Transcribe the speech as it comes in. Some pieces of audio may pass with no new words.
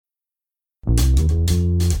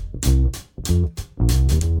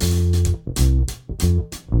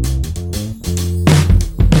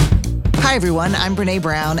Hi, everyone. I'm Brené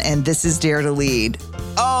Brown, and this is Dare to Lead.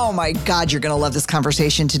 Oh, my God, you're going to love this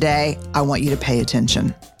conversation today. I want you to pay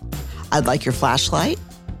attention. I'd like your flashlight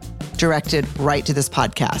directed right to this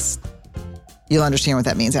podcast. You'll understand what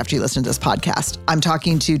that means after you listen to this podcast. I'm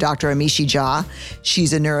talking to Dr. Amishi.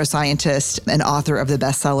 She's a neuroscientist and author of the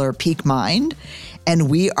bestseller Peak Mind. And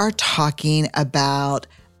we are talking about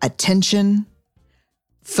attention,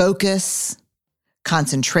 focus,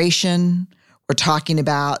 concentration. We're talking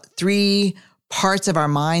about 3 parts of our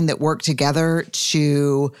mind that work together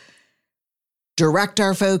to direct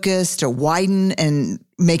our focus, to widen and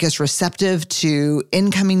make us receptive to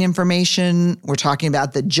incoming information. We're talking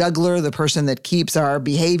about the juggler, the person that keeps our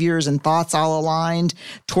behaviors and thoughts all aligned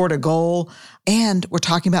toward a goal. And we're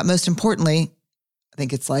talking about, most importantly, I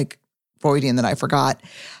think it's like Freudian that I forgot,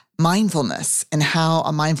 mindfulness, and how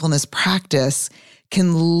a mindfulness practice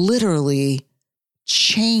can literally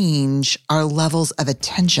change our levels of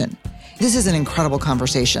attention. This is an incredible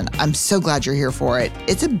conversation. I'm so glad you're here for it.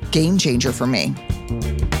 It's a game changer for me.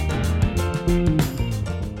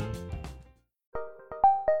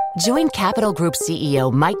 Join Capital Group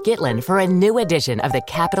CEO Mike Gitlin for a new edition of the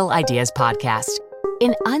Capital Ideas Podcast.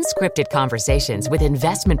 In unscripted conversations with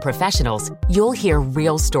investment professionals, you'll hear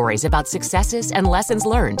real stories about successes and lessons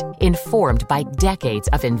learned, informed by decades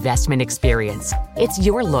of investment experience. It's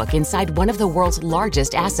your look inside one of the world's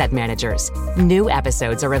largest asset managers. New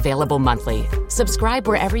episodes are available monthly. Subscribe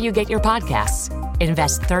wherever you get your podcasts.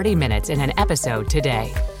 Invest 30 minutes in an episode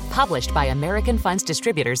today. Published by American Funds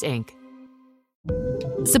Distributors, Inc.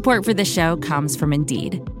 Support for the show comes from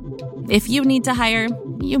Indeed. If you need to hire,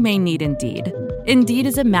 you may need Indeed. Indeed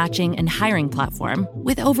is a matching and hiring platform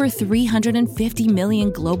with over 350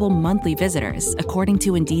 million global monthly visitors, according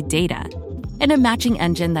to Indeed data, and a matching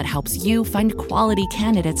engine that helps you find quality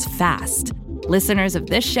candidates fast. Listeners of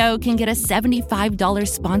this show can get a $75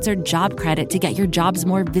 sponsored job credit to get your jobs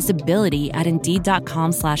more visibility at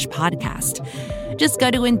Indeed.com/podcast. Just go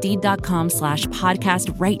to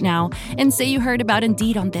Indeed.com/podcast right now and say you heard about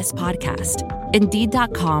Indeed on this podcast.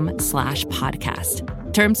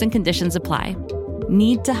 Indeed.com/podcast. Terms and conditions apply.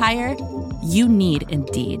 Need to hire? You need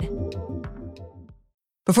Indeed.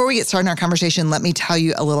 Before we get started in our conversation, let me tell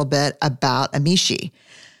you a little bit about Amishi.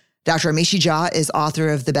 Dr. Amishi is author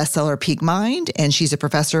of the bestseller Peak Mind, and she's a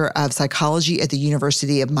professor of psychology at the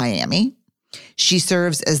University of Miami. She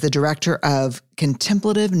serves as the director of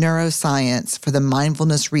contemplative neuroscience for the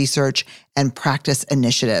Mindfulness Research and Practice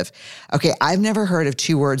Initiative. Okay, I've never heard of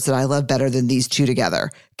 2 words that I love better than these 2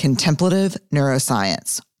 together. Contemplative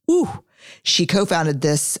neuroscience. Ooh. She co-founded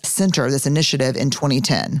this center, this initiative, in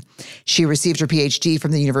 2010. She received her PhD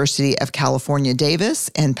from the University of California, Davis,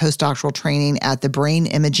 and postdoctoral training at the Brain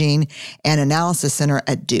Imaging and Analysis Center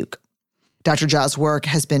at Duke. Dr. Jha's work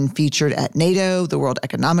has been featured at NATO, the World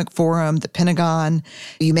Economic Forum, the Pentagon.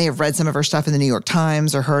 You may have read some of her stuff in the New York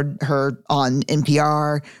Times or heard her on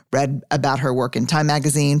NPR, read about her work in Time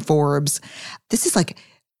Magazine, Forbes. This is like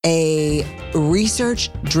a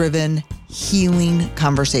research-driven healing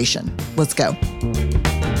conversation. Let's go.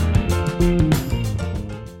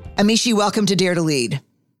 Amishi, welcome to Dare to Lead.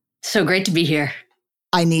 So great to be here.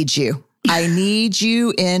 I need you. I need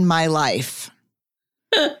you in my life.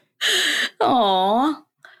 Aw.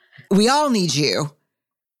 We all need you,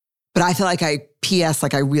 but I feel like I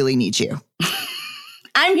really need you.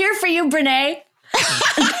 I'm here for you, Brené.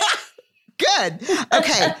 Good.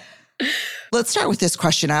 Okay. Let's start with this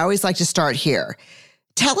question. I always like to start here.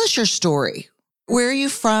 Tell us your story. Where are you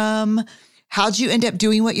from? How'd you end up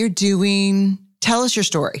doing what you're doing? Tell us your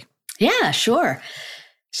story. Yeah, sure.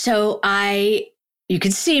 So you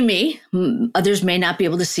can see me. Others may not be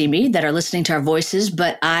able to see me that are listening to our voices,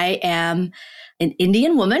 but I am an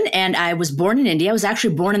Indian woman and I was born in India. I was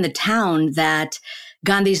actually born in the town that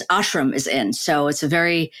Gandhi's ashram is in. So it's a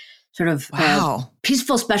very sort of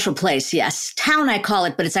peaceful, special place. Yes. Town, I call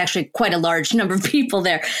it, but it's actually quite a large number of people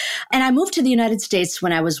there. And I moved to the United States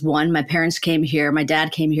when I was 1. My parents came here. My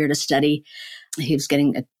dad came here to study. He was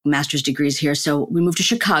getting a master's degrees here. So we moved to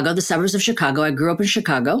Chicago, the suburbs of Chicago. I grew up in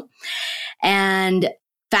Chicago. And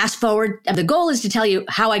fast forward, the goal is to tell you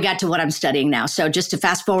how I got to what I'm studying now. So just to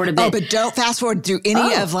fast forward a bit. Oh, but don't fast forward through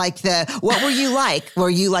any of what were you like? Were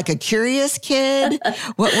you like a curious kid?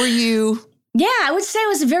 What were you? Yeah, I would say I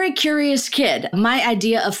was a very curious kid. My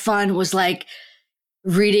idea of fun was like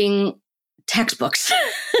reading textbooks.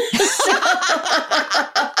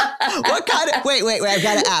 Wait, I've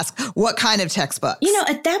got to ask, what kind of textbooks?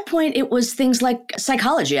 At that point, it was things like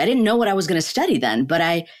psychology. I didn't know what I was going to study then, but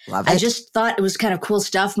I just thought it was kind of cool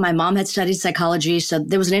stuff. My mom had studied psychology, so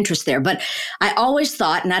there was an interest there. But I always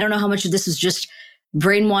thought, and I don't know how much of this is just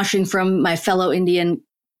brainwashing from my fellow Indian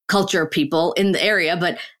culture people in the area,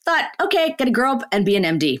 but thought, okay, got to grow up and be an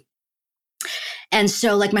MD. And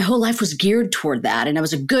so like my whole life was geared toward that. And I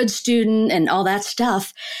was a good student and all that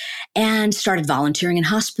stuff, and started volunteering in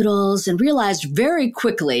hospitals and realized very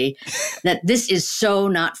quickly that this is so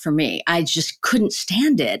not for me. I just couldn't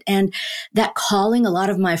stand it. And that calling a lot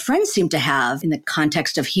of my friends seemed to have in the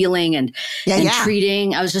context of healing and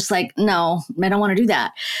treating, I was just like, no, I don't want to do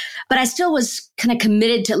that. But I still was kind of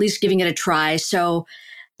committed to at least giving it a try. So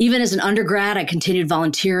even as an undergrad, I continued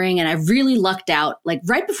volunteering, and I really lucked out. Like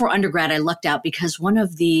right before undergrad, I lucked out because one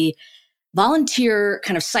of the volunteer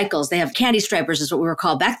kind of cycles, they have candy stripers is what we were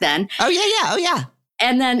called back then. Oh, yeah.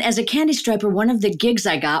 And then as a candy striper, one of the gigs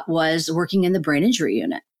I got was working in the brain injury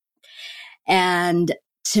unit. And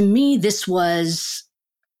to me, this was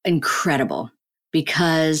incredible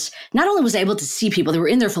because not only was I able to see people, they were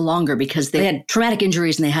in there for longer because they had traumatic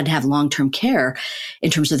injuries and they had to have long-term care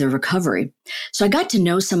in terms of their recovery. So I got to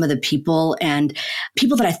know some of the people, and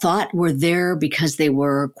people that I thought were there because they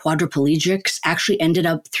were quadriplegics actually ended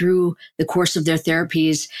up through the course of their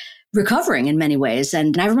therapies recovering in many ways.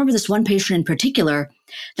 And I remember this one patient in particular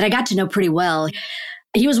that I got to know pretty well.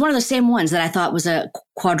 He was one of the same ones that I thought was a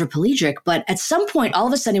quadriplegic, but at some point, all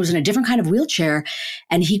of a sudden, he was in a different kind of wheelchair,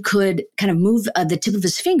 and he could kind of move the tip of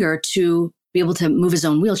his finger to be able to move his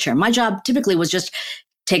own wheelchair. My job typically was just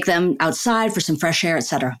take them outside for some fresh air, et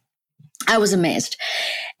cetera. I was amazed.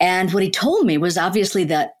 And what he told me was obviously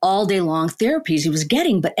that all day long therapies he was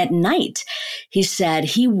getting, but at night, he said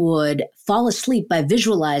he would fall asleep by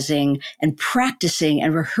visualizing and practicing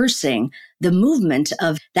and rehearsing the movement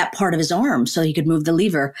of that part of his arm so he could move the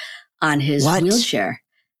lever on his wheelchair.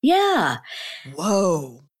 Yeah.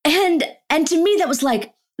 Whoa. And to me, that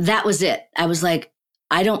was it. I was like,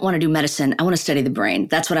 I don't want to do medicine. I want to study the brain.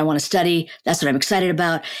 That's what I want to study. That's what I'm excited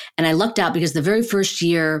about. And I lucked out because the very first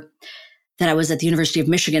year that I was at the University of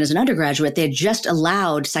Michigan as an undergraduate, they had just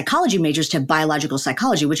allowed psychology majors to have biological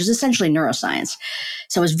psychology, which is essentially neuroscience.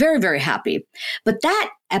 So I was very, very happy. But that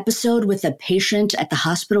episode with a patient at the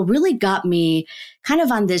hospital really got me kind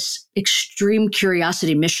of on this extreme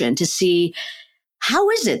curiosity mission to see how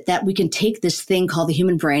is it that we can take this thing called the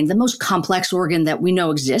human brain, the most complex organ that we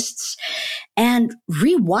know exists, and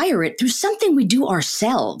rewire it through something we do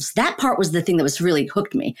ourselves. That part was the thing that was really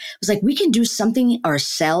hooked me. It was like, we can do something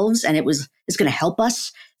ourselves, and it's going to help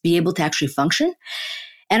us be able to actually function.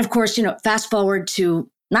 And of course, fast forward to,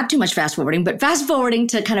 not too much fast forwarding, but fast forwarding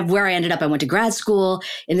to kind of where I ended up. I went to grad school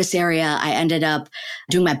in this area. I ended up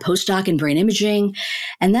doing my postdoc in brain imaging.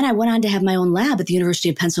 And then I went on to have my own lab at the University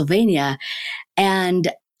of Pennsylvania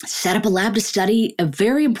and set up a lab to study a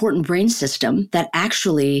very important brain system that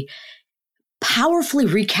actually powerfully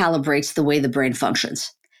recalibrates the way the brain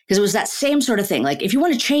functions. Because it was that same sort of thing. Like if you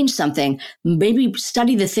want to change something, maybe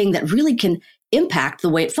study the thing that really can impact the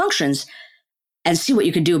way it functions and see what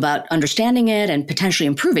you can do about understanding it and potentially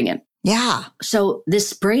improving it. Yeah. So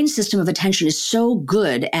this brain system of attention is so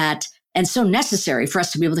good at and so necessary for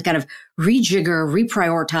us to be able to kind of rejigger,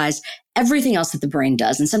 reprioritize everything else that the brain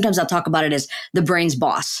does. And sometimes I'll talk about it as the brain's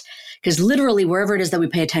boss, because literally wherever it is that we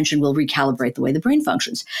pay attention, we'll recalibrate the way the brain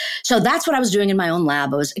functions. So that's what I was doing in my own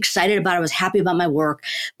lab. I was excited about it. I was happy about my work.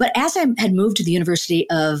 But as I had moved to the University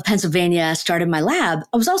of Pennsylvania, started my lab,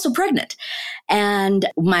 I was also pregnant. And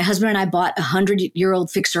my husband and I bought a 100-year-old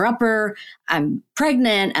fixer-upper. I'm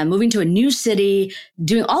pregnant. I'm moving to a new city,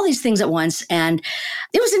 doing all these things at once. And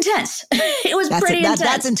it was intense. It was pretty intense.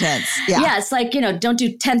 That's intense. Yeah, it's like, don't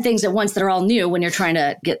do 10 things at once that are all new when you're trying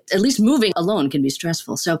to get, at least moving alone can be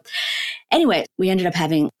stressful. So anyway, we ended up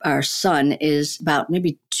having our son is about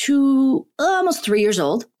maybe almost 3 years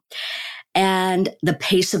old. And the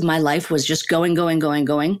pace of my life was just going.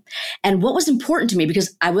 And what was important to me,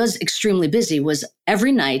 because I was extremely busy, was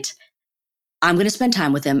every night I'm going to spend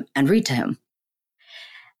time with him and read to him.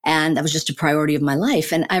 And that was just a priority of my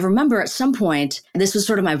life. And I remember at some point, this was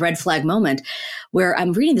sort of my red flag moment, where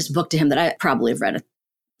I'm reading this book to him that I probably have read,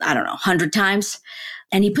 100 times.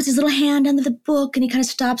 And he puts his little hand under the book and he kind of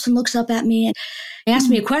stops and looks up at me and he asked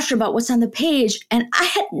me a question about what's on the page. And I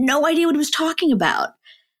had no idea what he was talking about.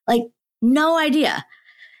 Like, no idea.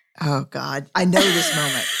 Oh, God. I know this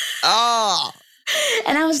moment. Oh.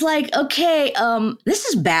 And I was like, okay, this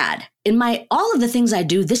is bad. In all of the things I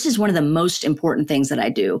do, this is one of the most important things that I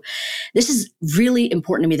do. This is really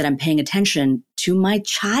important to me that I'm paying attention to my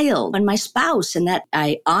child and my spouse, and that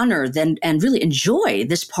I honor then and really enjoy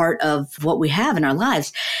this part of what we have in our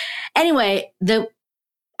lives. Anyway, the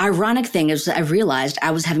ironic thing is I realized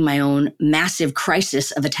I was having my own massive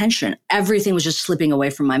crisis of attention. Everything was just slipping away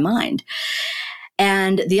from my mind.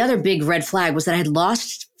 And the other big red flag was that I had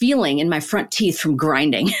lost feeling in my front teeth from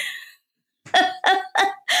grinding.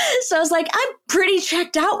 So I was like, I'm pretty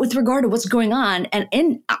checked out with regard to what's going on and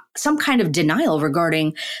in some kind of denial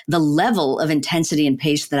regarding the level of intensity and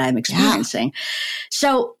pace that I'm experiencing. Yeah.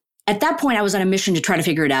 So at that point, I was on a mission to try to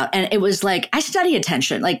figure it out. And it was like, I study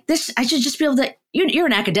attention. Like this, I should just be able to, you're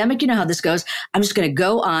an academic, you know how this goes. I'm just going to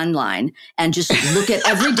go online and just look at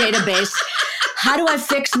every database. How do I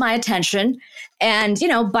fix my attention? And,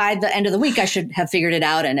 by the end of the week, I should have figured it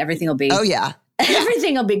out and everything will be. Oh, yeah.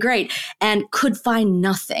 Everything will be great. And could find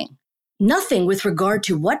nothing with regard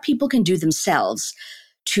to what people can do themselves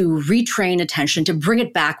to retrain attention, to bring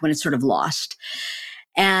it back when it's sort of lost.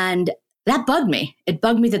 And that bugged me. It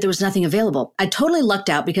bugged me that there was nothing available. I totally lucked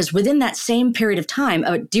out because within that same period of time,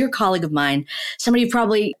 a dear colleague of mine, somebody you're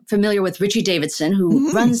probably familiar with, Richie Davidson,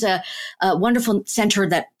 who runs a wonderful center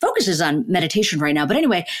that focuses on meditation right now. But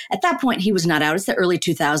anyway, at that point, he was not out. It's the early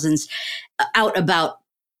 2000s, out about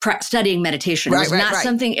studying meditation. It was not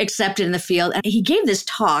something accepted in the field. And he gave this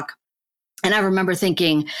talk. And I remember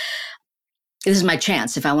thinking, this is my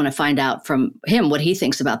chance if I want to find out from him what he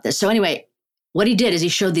thinks about this. So anyway, what he did is he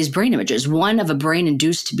showed these brain images, one of a brain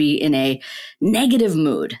induced to be in a negative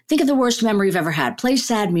mood. Think of the worst memory you've ever had. Play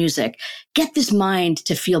sad music. Get this mind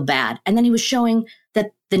to feel bad. And then he was showing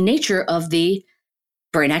that the nature of the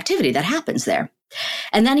brain activity that happens there.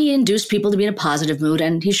 And then he induced people to be in a positive mood,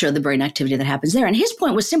 and he showed the brain activity that happens there. And his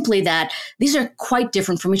point was simply that these are quite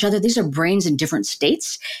different from each other. These are brains in different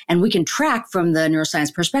states, and we can track from the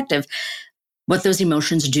neuroscience perspective what those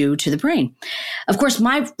emotions do to the brain. Of course,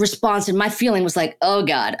 my response and my feeling was like, oh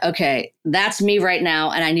God, okay, that's me right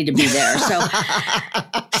now, and I need to be there.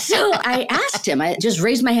 So I asked him, I just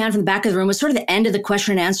raised my hand from the back of the room. It was sort of the end of the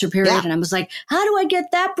question and answer period. And I was like, how do I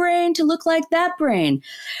get that brain to look like that brain?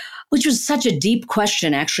 Which was such a deep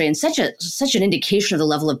question, actually, and such an indication of the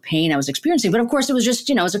level of pain I was experiencing. But of course, it was just,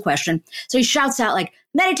 it was a question. So he shouts out like,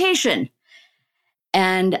 meditation.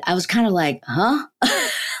 And I was kind of like, huh?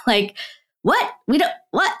 Like, what? We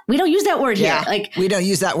don't use that word here. Like, we don't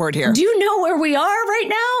use that word here. Do you know where we are right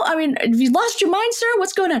now? I mean, have you lost your mind, sir?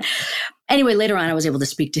 What's going on? Anyway, later on, I was able to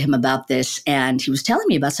speak to him about this, and he was telling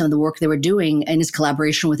me about some of the work they were doing in his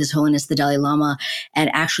collaboration with His Holiness the Dalai Lama, and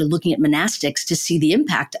actually looking at monastics to see the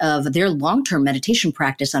impact of their long-term meditation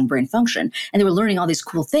practice on brain function. And they were learning all these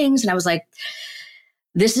cool things. And I was like,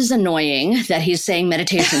 this is annoying that he's saying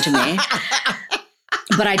meditation to me.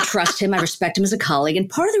 But I trust him. I respect him as a colleague. And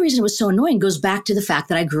part of the reason it was so annoying goes back to the fact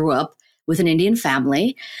that I grew up with an Indian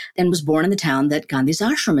family and was born in the town that Gandhi's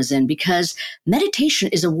ashram is in, because meditation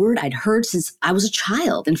is a word I'd heard since I was a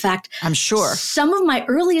child. In fact, I'm sure some of my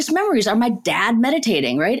earliest memories are my dad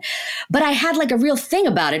meditating, right? But I had like a real thing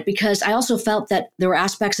about it because I also felt that there were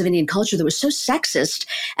aspects of Indian culture that was so sexist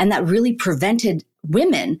and that really prevented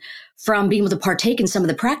women from being able to partake in some of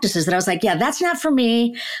the practices that I was like, yeah, that's not for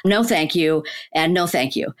me. No, thank you. And no,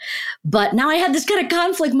 thank you. But now I had this kind of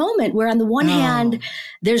conflict moment where on the one hand,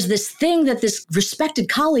 there's this thing that this respected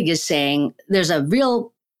colleague is saying. There's a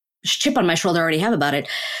real chip on my shoulder I already have about it.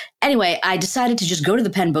 Anyway, I decided to just go to the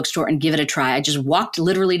Penn bookstore and give it a try. I just walked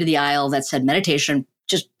literally to the aisle that said meditation,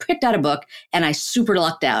 just picked out a book, and I super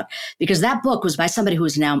lucked out because that book was by somebody who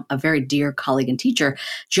is now a very dear colleague and teacher,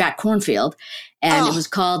 Jack Kornfield. And it was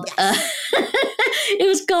called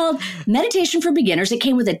Meditation for Beginners. It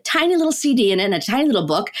came with a tiny little CD in it and a tiny little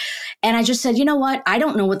book. And I just said, you know what? I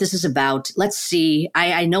don't know what this is about. Let's see.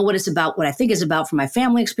 I know what it's about, what I think it's about from my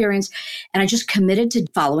family experience. And I just committed to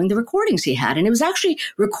following the recordings he had. And it was actually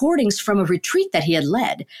recordings from a retreat that he had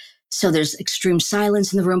led. So there's extreme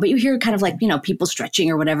silence in the room, but you hear kind of like, people stretching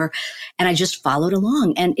or whatever. And I just followed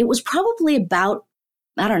along. And it was probably about,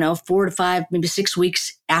 4 to 5, maybe 6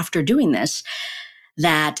 weeks after doing this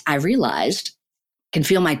that I realized, can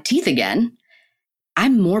feel my teeth again.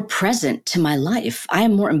 I'm more present to my life. I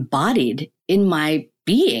am more embodied in my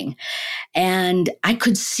being. And I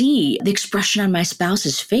could see the expression on my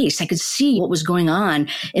spouse's face. I could see what was going on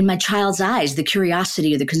in my child's eyes, the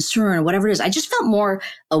curiosity or the concern or whatever it is. I just felt more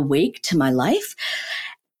awake to my life.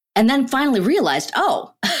 And then finally realized,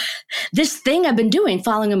 this thing I've been doing,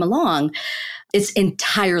 following him along, it's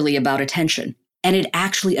entirely about attention. And it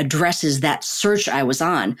actually addresses that search I was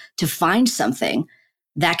on to find something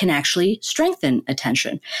that can actually strengthen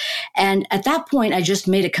attention. And at that point, I just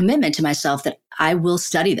made a commitment to myself that I will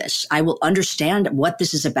study this. I will understand what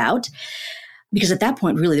this is about. Because at that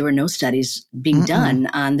point, really, there were no studies being done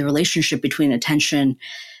on the relationship between attention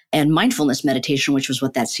and mindfulness meditation, which was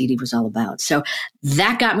what that CD was all about. So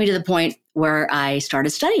that got me to the point where I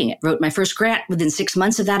started studying it. Wrote my first grant within 6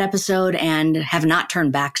 months of that episode and have not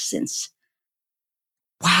turned back since.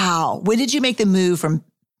 Wow. When did you make the move from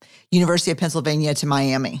University of Pennsylvania to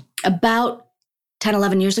Miami? About 10,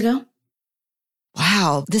 11 years ago.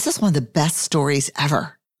 Wow. This is one of the best stories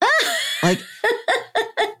ever. Like,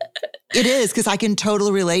 it is, because I can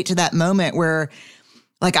totally relate to that moment where,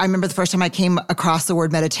 like, I remember the first time I came across the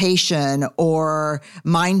word meditation or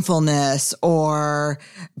mindfulness or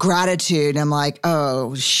gratitude. I'm like,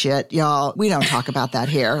 oh, shit, y'all, we don't talk about that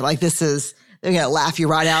here. Like, they're going to laugh you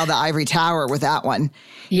right out of the ivory tower with that one.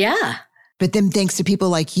 Yeah. But then thanks to people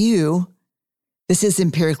like you, this is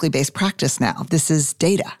empirically based practice now. This is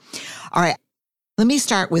data. All right. Let me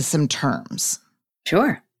start with some terms.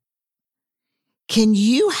 Sure. Can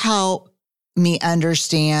you help me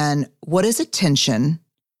understand what is attention,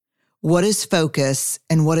 what is focus,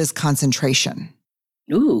 and what is concentration?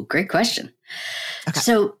 Ooh, great question. Okay.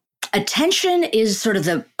 So attention is sort of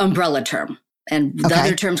the umbrella term, and the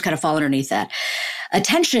other terms kind of fall underneath that.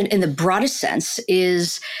 Attention, in the broadest sense,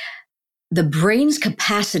 is the brain's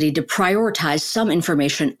capacity to prioritize some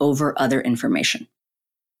information over other information.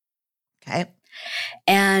 Okay.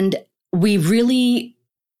 And we really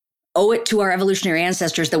owe it to our evolutionary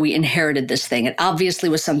ancestors that we inherited this thing. It obviously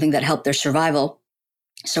was something that helped their survival.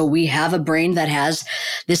 So we have a brain that has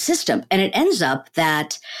this system, and it ends up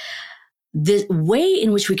that the way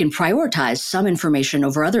in which we can prioritize some information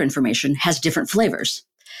over other information has different flavors.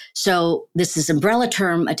 So this is umbrella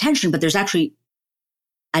term attention, but there's actually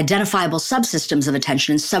identifiable subsystems of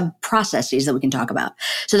attention and sub-processes that we can talk about.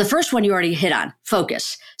 So the first one you already hit on,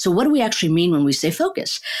 focus. So what do we actually mean when we say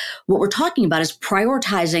focus? What we're talking about is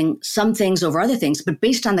prioritizing some things over other things, but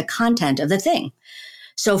based on the content of the thing.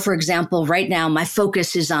 So for example, right now, my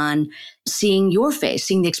focus is on seeing your face,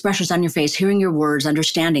 seeing the expressions on your face, hearing your words,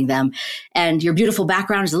 understanding them. And your beautiful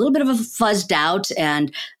background is a little bit of a fuzzed out,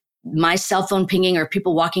 and my cell phone pinging or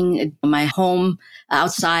people walking in my home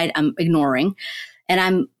outside, I'm ignoring. And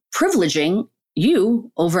I'm privileging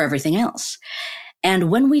you over everything else. And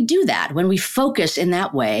when we do that, when we focus in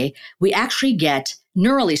that way, we actually get,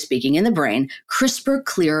 neurally speaking, in the brain, crisper,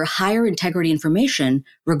 clearer, higher integrity information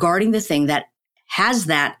regarding the thing that has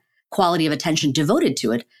that quality of attention devoted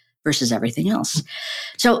to it versus everything else.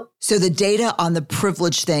 So the data on the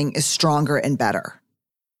privilege thing is stronger and better.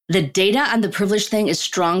 The data on the privilege thing is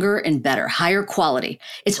stronger and better, higher quality.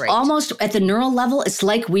 It's Great. Almost at the neural level, it's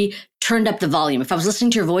like we turned up the volume. If I was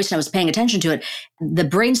listening to your voice and I was paying attention to it, the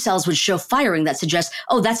brain cells would show firing that suggests,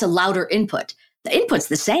 oh, that's a louder input. The input's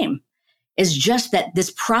the same. It's just that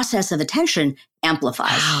this process of attention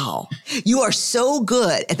amplifies. Wow. You are so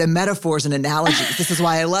good at the metaphors and analogies. This is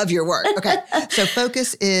why I love your work. Okay. So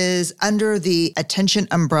focus is under the attention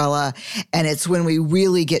umbrella, and it's when we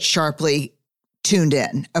really get sharply tuned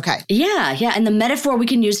in. Okay. Yeah. And the metaphor we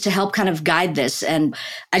can use to help kind of guide this, and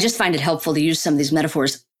I just find it helpful to use some of these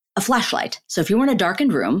metaphors, a flashlight. So if you were in a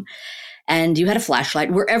darkened room and you had a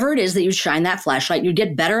flashlight, wherever it is that you shine that flashlight, you'd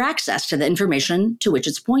get better access to the information to which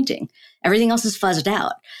it's pointing. Everything else is fuzzed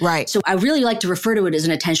out. Right. So I really like to refer to it as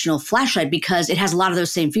an attentional flashlight because it has a lot of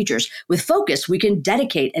those same features. With focus, we can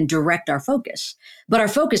dedicate and direct our focus, but our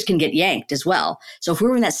focus can get yanked as well. So if we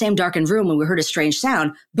were in that same darkened room and we heard a strange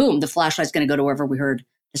sound, boom, the flashlight's going to go to wherever we heard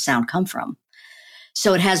the sound come from.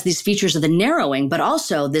 So it has these features of the narrowing, but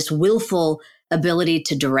also this willful ability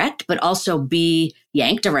to direct, but also be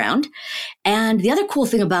yanked around. And the other cool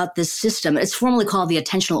thing about this system, it's formally called the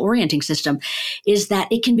attentional orienting system, is that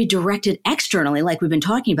it can be directed externally, like we've been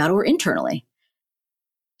talking about, or internally.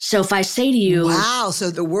 So if I say to you... Wow, so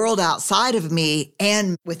the world outside of me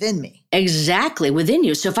and within me. Exactly, within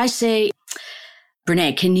you. So if I say,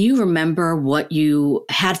 Brené, can you remember what you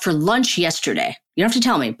had for lunch yesterday? You don't have to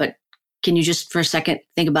tell me, but can you just for a second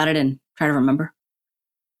think about it and try to remember?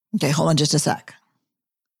 Okay, hold on just a sec.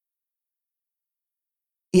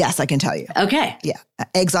 Yes, I can tell you. Okay. Yeah,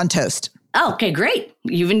 eggs on toast. Oh, okay, great.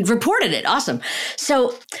 You even reported it. Awesome.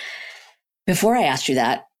 So before I asked you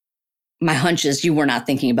that, my hunch is you were not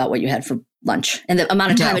thinking about what you had for lunch. And the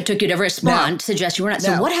amount of time it took you to respond suggests you were not.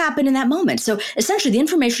 So what happened in that moment? So essentially the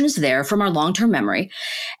information is there from our long-term memory.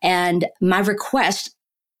 And my request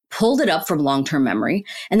pulled it up from long-term memory,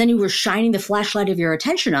 and then you were shining the flashlight of your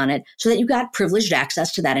attention on it so that you got privileged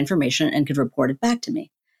access to that information and could report it back to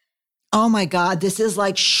me. Oh my God, this is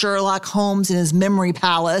like Sherlock Holmes in his memory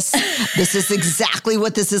palace. This is exactly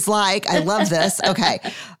what this is like. I love this.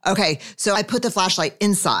 Okay. So I put the flashlight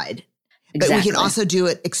inside. But we can also do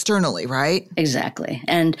it externally, right? Exactly.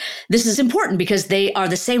 And this is important because they are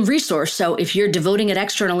the same resource. So if you're devoting it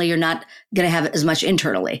externally, you're not going to have it as much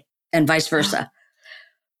internally and vice versa.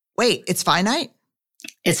 Wait, it's finite?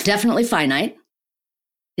 It's definitely finite.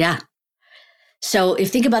 Yeah. So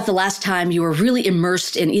if think about the last time you were really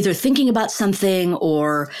immersed in either thinking about something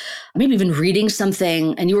or maybe even reading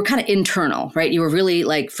something and you were kind of internal, right? You were really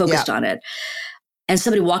like focused on it. And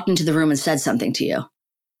somebody walked into the room and said something to you.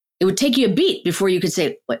 It would take you a beat before you could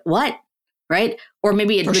say, what? Right? Or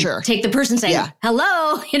maybe it would take the person saying,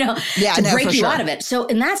 hello, to break you out of it. So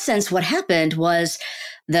in that sense, what happened was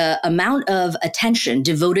the amount of attention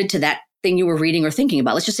devoted to that thing you were reading or thinking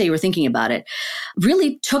about, let's just say you were thinking about it,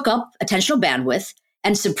 really took up attentional bandwidth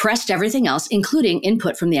and suppressed everything else, including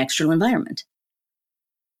input from the external environment.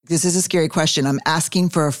 This is a scary question. I'm asking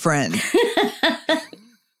for a friend.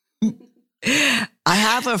 I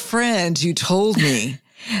have a friend who told me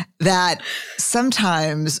that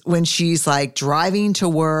sometimes when she's like driving to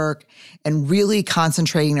work and really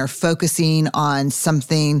concentrating or focusing on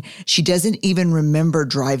something, she doesn't even remember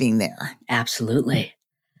driving there. Absolutely.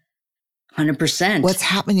 100%. What's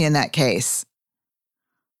happening in that case?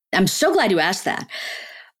 I'm so glad you asked that.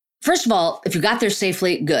 First of all, if you got there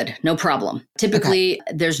safely, good, no problem. Typically,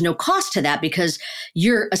 there's no cost to that because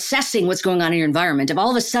you're assessing what's going on in your environment. If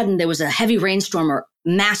all of a sudden there was a heavy rainstorm or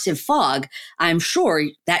massive fog, I'm sure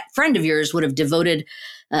that friend of yours would have devoted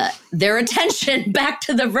their attention back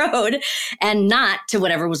to the road and not to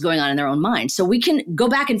whatever was going on in their own mind. So we can go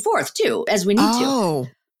back and forth too, as we need to.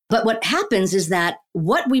 But what happens is that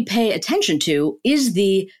what we pay attention to is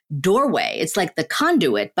the doorway. It's like the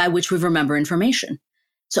conduit by which we remember information.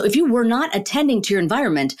 So if you were not attending to your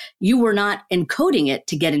environment, you were not encoding it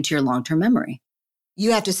to get into your long-term memory.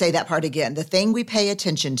 You have to say that part again. The thing we pay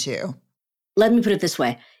attention to. Let me put it this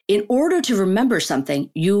way. In order to remember something,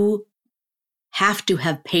 you have to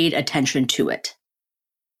have paid attention to it.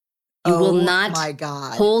 You will not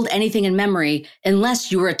hold anything in memory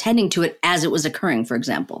unless you were attending to it as it was occurring, for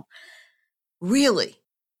example. Really?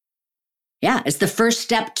 Yeah, it's the first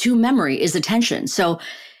step to memory is attention. So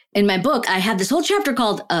in my book, I have this whole chapter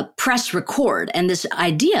called Press Record. And this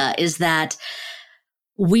idea is that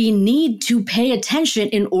we need to pay attention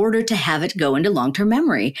in order to have it go into long-term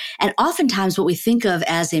memory. And oftentimes what we think of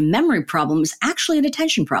as a memory problem is actually an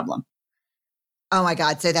attention problem. Oh my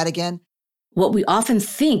God, say that again. What we often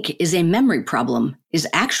think is a memory problem is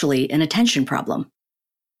actually an attention problem.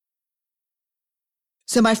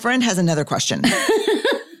 So my friend has another question.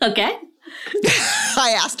 Okay.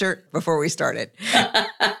 I asked her before we started.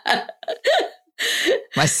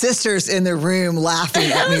 My sister's in the room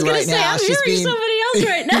laughing at me right now. She's being somebody else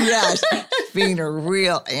right now. Yeah, she's being a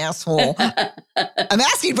real asshole. I'm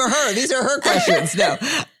asking for her. These are her questions. No.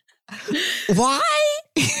 Why?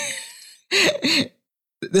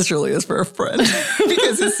 This really is for a friend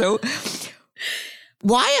because it's so.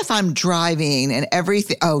 Why, if I'm driving and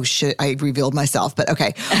everything, oh shit, I revealed myself, but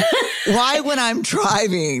okay. Why, when I'm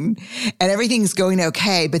driving and everything's going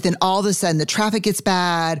okay, but then all of a sudden the traffic gets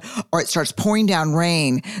bad or it starts pouring down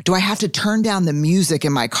rain, do I have to turn down the music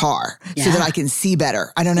in my car so that I can see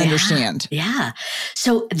better? I don't understand. Yeah.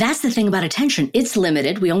 So that's the thing about attention. It's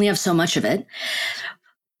limited. We only have so much of it,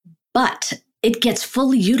 but it gets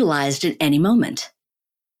fully utilized at any moment.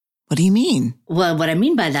 What do you mean? Well, what I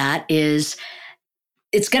mean by that is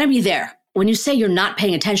it's going to be there. When you say you're not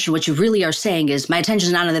paying attention, what you really are saying is my attention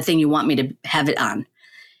is not on the thing you want me to have it on.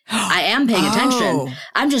 I am paying attention.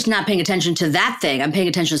 I'm just not paying attention to that thing. I'm paying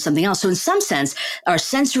attention to something else. So in some sense, our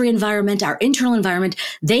sensory environment, our internal environment,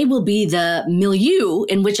 they will be the milieu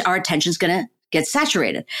in which our attention is going to get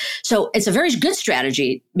saturated. So it's a very good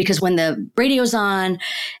strategy because when the radio's on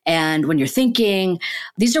and when you're thinking,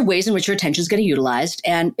 these are ways in which your attention is getting utilized.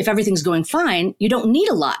 And if everything's going fine, you don't need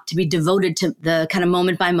a lot to be devoted to the kind of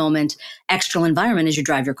moment by moment external environment as you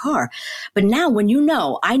drive your car. But now when you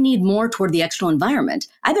know I need more toward the external environment,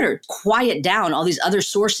 I better quiet down all these other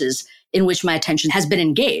sources in which my attention has been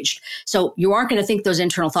engaged. So you aren't going to think those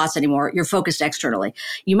internal thoughts anymore. You're focused externally.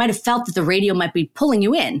 You might have felt that the radio might be pulling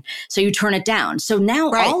you in, so you turn it down. So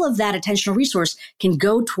now all of that attentional resource can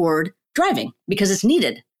go toward driving because it's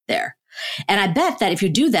needed there. And I bet that if you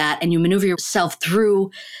do that and you maneuver yourself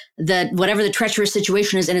through whatever the treacherous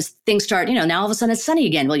situation is and as things start, now all of a sudden it's sunny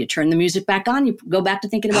again. Well, you turn the music back on, you go back to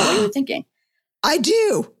thinking about what you were thinking. I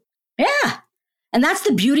do. Yeah. And that's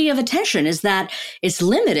the beauty of attention is that it's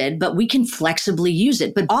limited, but we can flexibly use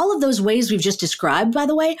it. But all of those ways we've just described, by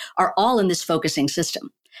the way, are all in this focusing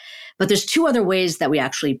system. But there's two other ways that we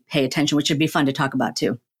actually pay attention, which would be fun to talk about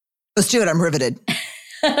too. Let's do it. I'm riveted.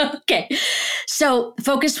 Okay. So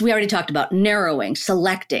focus, we already talked about narrowing,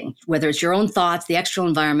 selecting, whether it's your own thoughts, the external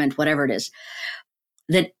environment, whatever it is.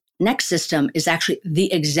 The next system is actually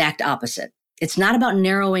the exact opposite. It's not about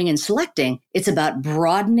narrowing and selecting. It's about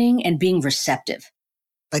broadening and being receptive.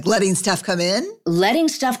 Like letting stuff come in? Letting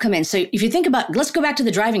stuff come in. So if you think about, let's go back to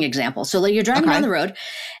the driving example. So you're driving down the road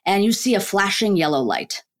and you see a flashing yellow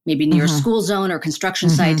light, maybe near a school zone or construction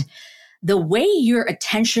site. The way your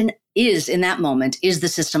attention is in that moment is the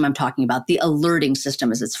system I'm talking about, the alerting system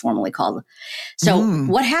as it's formally called. So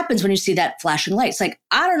what happens when you see that flashing light? It's like,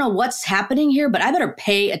 I don't know what's happening here, but I better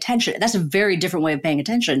pay attention. That's a very different way of paying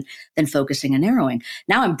attention than focusing and narrowing.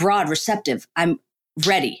 Now I'm broad, receptive. I'm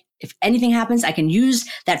ready. If anything happens, I can use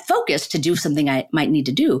that focus to do something I might need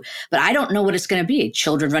to do, but I don't know what it's going to be.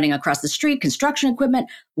 Children running across the street, construction equipment,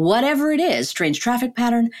 whatever it is, strange traffic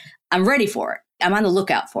pattern, I'm ready for it. I'm on the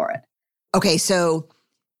lookout for it. Okay, so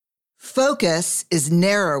focus is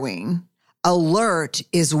narrowing. Alert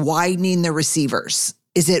is widening the receivers.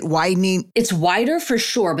 Is it widening? It's wider for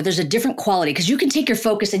sure, but there's a different quality because you can take your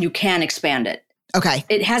focus and you can expand it. Okay.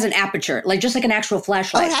 It has an aperture, like just like an actual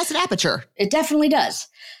flashlight. Oh, it has an aperture. It definitely does.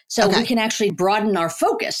 So we can actually broaden our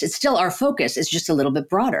focus. It's still our focus. It's just a little bit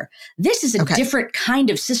broader. This is a different kind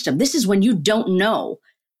of system. This is when you don't know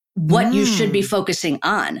what you should be focusing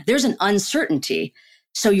on. There's an uncertainty.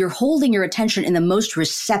 So you're holding your attention in the most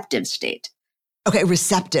receptive state. Okay,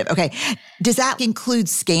 receptive. Okay. Does that include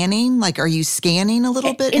scanning? Like, are you scanning a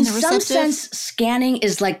little bit in the receptive? In some sense, scanning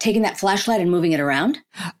is like taking that flashlight and moving it around.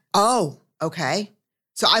 Oh, okay.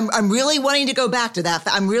 So I'm really wanting to go back to that.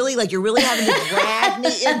 I'm really like, you're really having to drag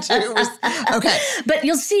me into. Okay. But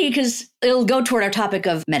you'll see, because it'll go toward our topic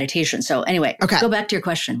of meditation. So anyway, go back to your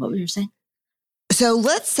question. What were you saying? So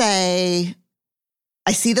let's say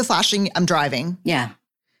I see the flashing, I'm driving. Yeah.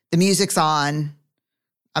 The music's on.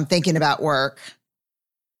 I'm thinking about work.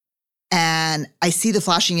 And I see the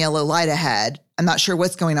flashing yellow light ahead. I'm not sure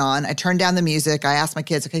what's going on. I turn down the music. I ask my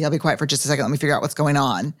kids, okay, I'll be quiet for just a second. Let me figure out what's going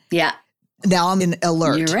on. Yeah. Now I'm in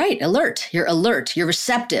alert. You're right. Alert. You're alert. You're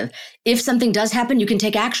receptive. If something does happen, you can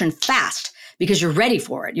take action fast because you're ready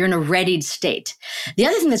for it. You're in a readied state. The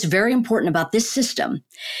other thing that's very important about this system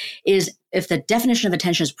is if the definition of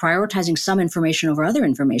attention is prioritizing some information over other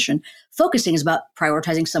information, focusing is about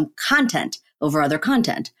prioritizing some content over other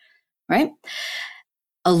content, right?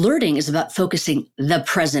 Alerting is about focusing the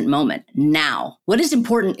present moment, now. What is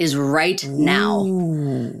important is right now.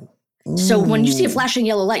 Ooh. So when you see a flashing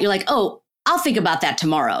yellow light, you're like, oh, I'll think about that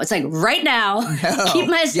tomorrow. It's like right now, keep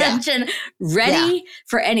my attention ready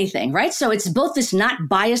for anything, right? So it's both this not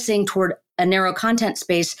biasing toward a narrow content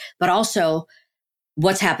space, but also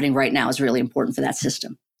what's happening right now is really important for that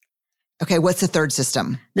system. Okay, what's the third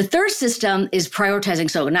system? The third system is prioritizing,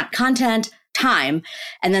 so not content, time.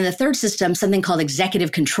 And then the third system, something called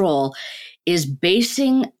executive control, is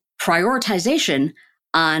basing prioritization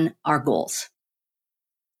on our goals.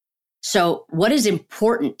 So what is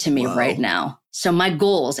important to me right now? So my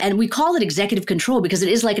goals, and we call it executive control because it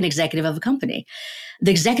is like an executive of a company. The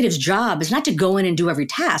executive's job is not to go in and do every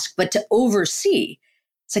task, but to oversee.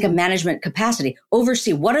 It's like a management capacity.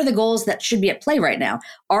 Oversee what are the goals that should be at play right now?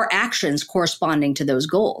 Are actions corresponding to those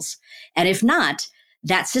goals? And if not,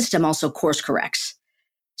 that system also course corrects.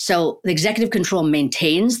 So the executive control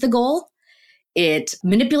maintains the goal. It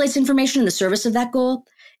manipulates information in the service of that goal.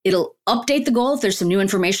 It'll update the goal if there's some new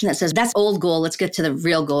information that says, that's old goal, let's get to the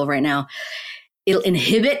real goal right now. It'll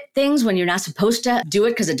inhibit things when you're not supposed to do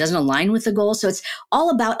it because it doesn't align with the goal. So it's all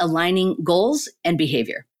about aligning goals and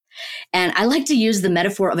behavior. And I like to use the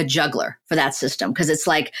metaphor of a juggler for that system because it's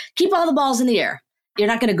like, keep all the balls in the air. You're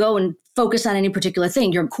not going to go and focus on any particular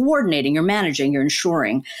thing. You're coordinating, you're managing, you're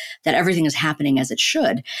ensuring that everything is happening as it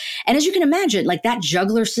should. And as you can imagine, like that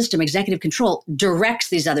juggler system, executive control, directs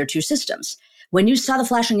these other two systems. When you saw the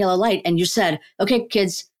flashing yellow light and you said, okay,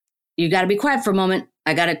 kids, you got to be quiet for a moment.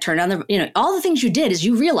 I got to turn on the, all the things you did is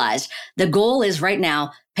you realized the goal is right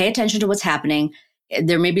now, pay attention to what's happening.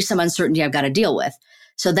 There may be some uncertainty I've got to deal with.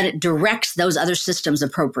 So that it directs those other systems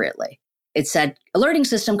appropriately. It said, alerting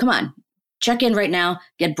system, come on, check in right now,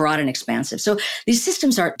 get broad and expansive. So these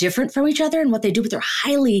systems are different from each other in what they do, but they're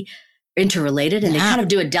highly interrelated and they kind of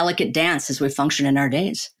do a delicate dance as we function in our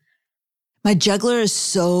days. My juggler is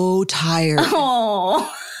so tired.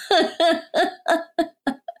 Oh.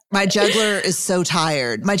 My juggler is so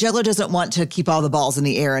tired. My juggler doesn't want to keep all the balls in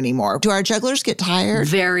the air anymore. Do our jugglers get tired?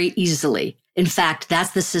 Very easily. In fact,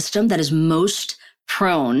 that's the system that is most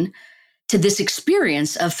prone to this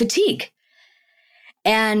experience of fatigue.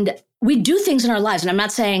 And we do things in our lives, and I'm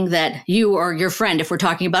not saying that you or your friend, if we're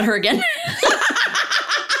talking about her again,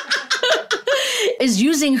 is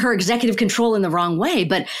using her executive control in the wrong way,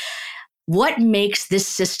 but what makes this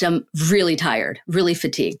system really tired, really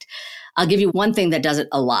fatigued? I'll give you one thing that does it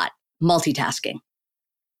a lot: multitasking.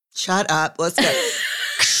 Shut up. Let's go.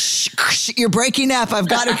 You're breaking up. I've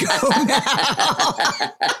got to go now.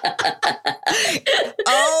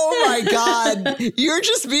 Oh my God. You're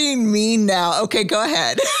just being mean now. Okay, go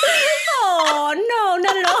ahead. Oh, no,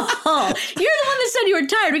 not at all. You're the one that said you were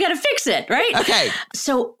tired. We got to fix it, right? Okay.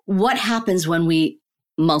 So what happens when we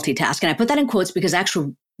multitask? And I put that in quotes because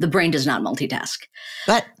actually the brain does not multitask.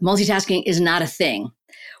 But multitasking is not a thing.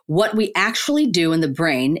 What we actually do in the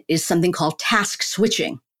brain is something called task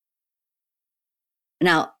switching.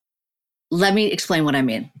 Now, let me explain what I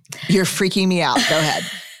mean. You're freaking me out. Go ahead.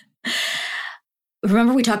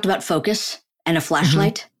 Remember we talked about focus and a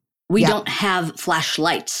flashlight? Mm-hmm. We don't have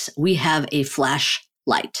flashlights. We have a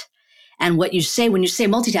flashlight. And what you say when you say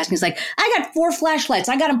multitasking is like, I got 4 flashlights.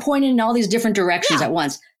 I got them pointed in all these different directions at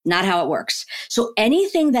once. Not how it works. So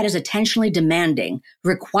anything that is attentionally demanding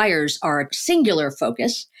requires our singular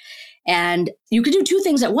focus. And you can do 2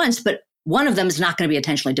 things at once, but one of them is not going to be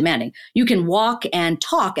attentionally demanding. You can walk and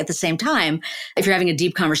talk at the same time. If you're having a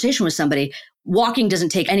deep conversation with somebody, walking doesn't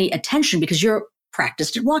take any attention because you're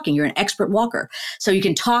practiced at walking. You're an expert walker. So you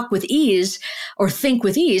can talk with ease or think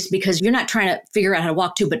with ease because you're not trying to figure out how to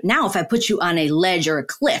walk too. But now if I put you on a ledge or a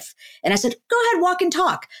cliff and I said, go ahead, walk and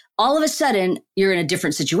talk, all of a sudden you're in a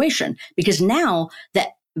different situation because now that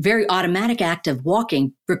very automatic act of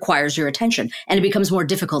walking requires your attention and it becomes more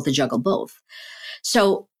difficult to juggle both.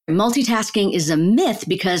 So multitasking is a myth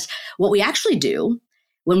because what we actually do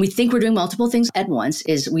when we think we're doing multiple things at once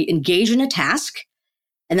is we engage in a task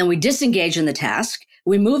and then we disengage in the task.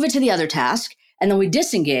 We move it to the other task and then we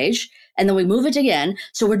disengage and then we move it again.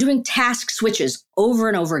 So we're doing task switches over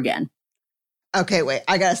and over again. Okay, wait.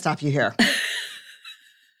 I got to stop you here.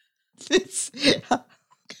 I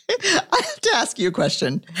have to ask you a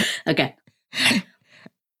question. Okay.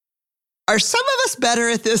 Are some of us better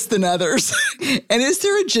at this than others? And is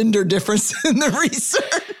there a gender difference in the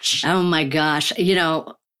research? Oh my gosh.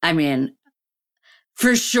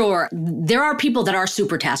 For sure. There are people that are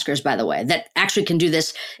super taskers, by the way, that actually can do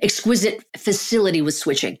this exquisite facility with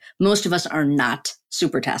switching. Most of us are not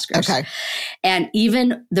super taskers. Okay. And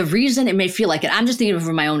even the reason it may feel like it, I'm just thinking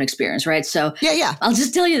from my own experience, right? So yeah. I'll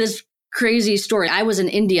just tell you this crazy story. I was in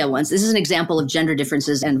India once. This is an example of gender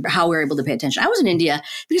differences and how we're able to pay attention. I was in India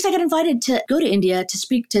because I got invited to go to India to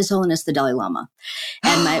speak to His Holiness the Dalai Lama.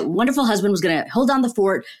 And my wonderful husband was going to hold down the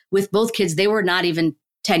fort with both kids. They were not even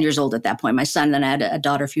 10 years old at that point. My son, then I had a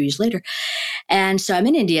daughter a few years later. And so I'm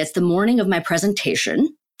in India. It's the morning of my presentation.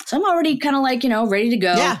 So I'm already kind of like, ready to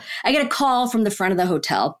go. Yeah. I get a call from the front of the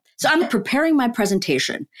hotel. So I'm preparing my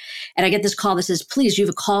presentation. And I get this call that says, please, you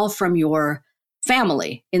have a call from your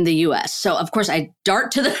family in the US. So of course I dart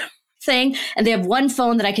to the thing and they have one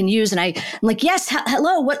phone that I can use. And I'm like, yes,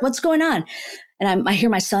 hello, what's going on? And I hear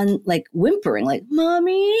my son like whimpering, like,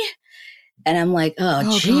 mommy. And I'm like,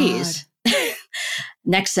 oh geez.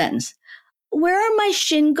 Next sentence. Where are my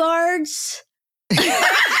shin guards? I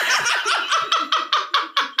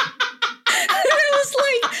was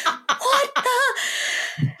like, what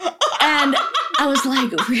the? And I was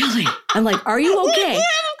like, really? I'm like, are you okay?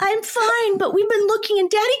 I'm fine, but we've been looking and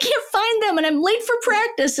Daddy can't find them and I'm late for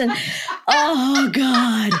practice. And oh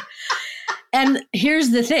God. And here's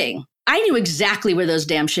the thing. I knew exactly where those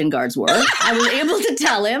damn shin guards were. I was able to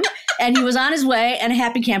tell him and he was on his way and a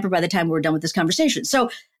happy camper by the time we were done with this conversation. So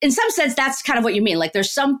in some sense, that's kind of what you mean. Like there's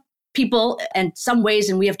some people and some ways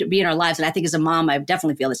and we have to be in our lives. And I think as a mom, I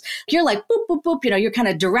definitely feel this. You're like, boop, boop, boop, you're kind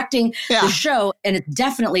of directing the show and it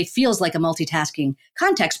definitely feels like a multitasking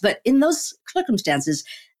context. But in those circumstances,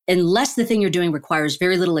 unless the thing you're doing requires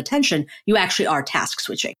very little attention, you actually are task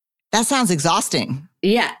switching. That sounds exhausting.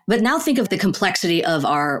 Yeah. But now think of the complexity of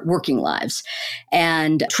our working lives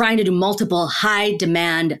and trying to do multiple high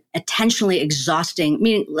demand, attentionally exhausting,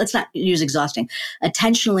 meaning let's not use exhausting,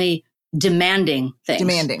 attentionally demanding things.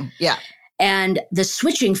 Demanding. Yeah. And the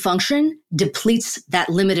switching function depletes that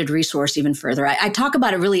limited resource even further. I talk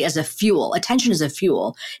about it really as a fuel. Attention is a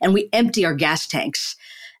fuel and we empty our gas tanks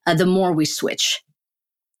the more we switch.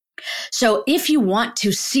 So if you want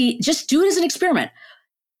to see, just do it as an experiment.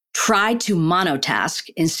 Try to monotask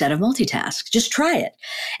instead of multitask. Just try it.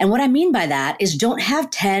 And what I mean by that is don't have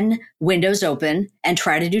 10 windows open and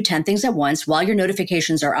try to do 10 things at once while your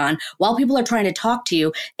notifications are on, while people are trying to talk to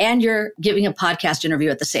you and you're giving a podcast interview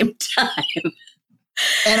at the same time.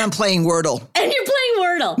 And I'm playing Wordle. And you're playing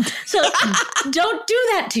Wordle. So don't do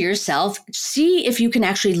that to yourself. See if you can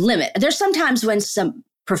actually limit. There's sometimes when some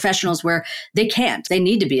professionals where they can't, they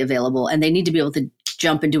need to be available and they need to be able to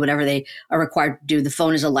jump and do whatever they are required to do. The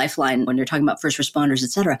phone is a lifeline when you're talking about first responders, et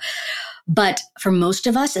cetera. But for most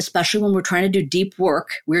of us, especially when we're trying to do deep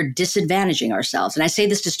work, we're disadvantaging ourselves. And I say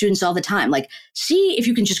this to students all the time, like, see if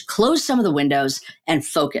you can just close some of the windows and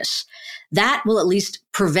focus. That will at least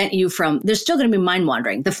prevent you from, there's still going to be mind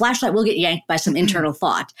wandering. The flashlight will get yanked by some internal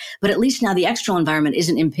thought, but at least now the external environment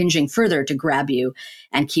isn't impinging further to grab you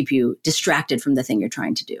and keep you distracted from the thing you're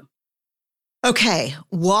trying to do. Okay.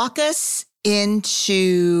 Walk us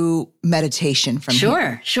into meditation from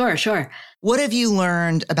here. Sure. What have you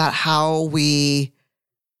learned about how we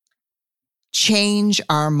change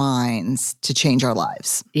our minds to change our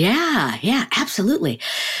lives? Yeah, absolutely.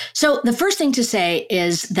 So the first thing to say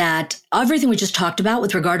is that everything we just talked about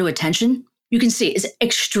with regard to attention, you can see is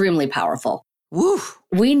extremely powerful. Woo.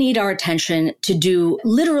 We need our attention to do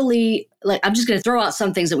literally, like, I'm just going to throw out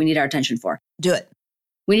some things that we need our attention for. Do it.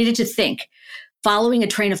 We needed to think. Following a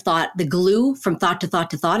train of thought, the glue from thought to thought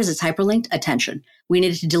to thought is its hyperlinked attention. We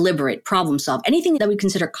needed to deliberate, problem solve. Anything that we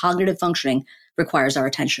consider cognitive functioning requires our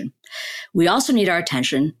attention. We also need our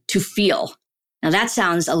attention to feel. Now that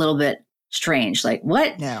sounds a little bit strange, like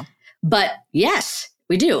what? No. But yes,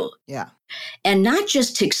 we do. Yeah. And not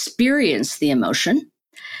just to experience the emotion,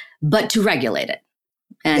 but to regulate it.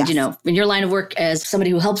 And, Yes. in your line of work as somebody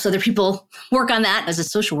who helps other people work on that as a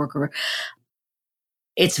social worker,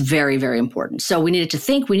 it's very, very important. So we needed to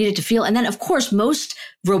think, we needed to feel. And then, of course, most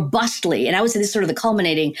robustly, and I would say this is sort of the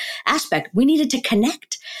culminating aspect, we needed to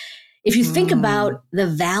connect. If you think about the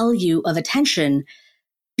value of attention,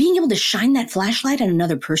 being able to shine that flashlight on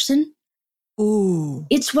another person,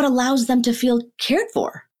 it's what allows them to feel cared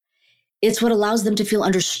for. It's what allows them to feel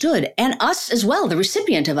understood, and us as well, the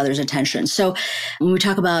recipient of others' attention. So when we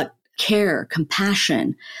talk about care,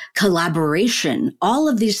 compassion, collaboration, all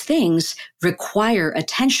of these things require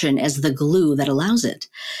attention as the glue that allows it.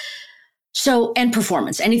 So, and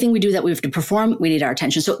performance, anything we do that we have to perform, we need our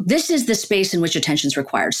attention. So this is the space in which attention is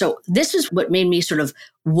required. So this is what made me sort of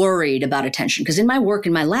worried about attention. Because in my work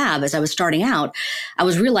in my lab, as I was starting out, I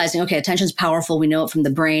was realizing, okay, attention is powerful. We know it from the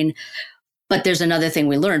brain. But there's another thing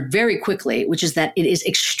we learned very quickly, which is that it is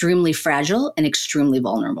extremely fragile and extremely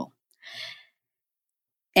vulnerable.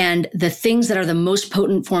 And the things that are the most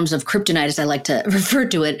potent forms of kryptonite, as I like to refer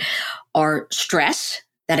to it, are stress,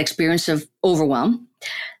 that experience of overwhelm,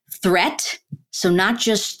 threat. So not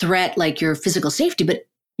just threat like your physical safety, but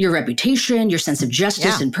your reputation, your sense of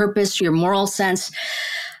justice and purpose, your moral sense.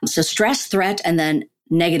 So stress, threat, and then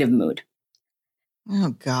negative mood.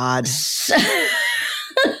 Oh, God.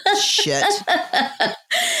 Shit.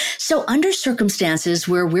 So under circumstances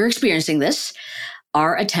where we're experiencing this,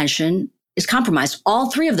 our attention is compromised. All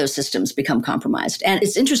three of those systems become compromised. And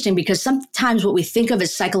it's interesting because sometimes what we think of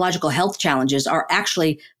as psychological health challenges are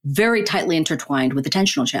actually very tightly intertwined with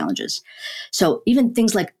attentional challenges. So even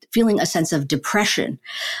things like feeling a sense of depression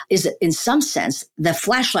is, in some sense, the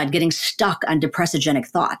flashlight getting stuck on depressogenic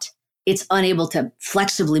thought. It's unable to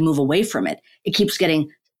flexibly move away from it. It keeps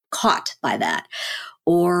getting caught by that.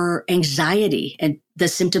 Or anxiety and the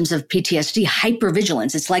symptoms of PTSD,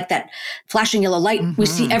 hypervigilance. It's like that flashing yellow light we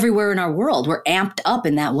see everywhere in our world. We're amped up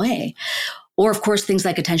in that way. Or, of course, things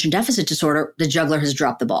like attention deficit disorder, the juggler has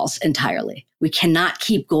dropped the balls entirely. We cannot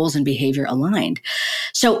keep goals and behavior aligned.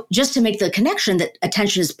 So just to make the connection that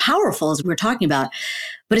attention is powerful, as we're talking about,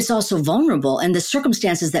 but it's also vulnerable. And the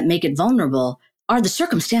circumstances that make it vulnerable are the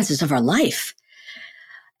circumstances of our life.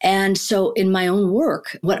 And so in my own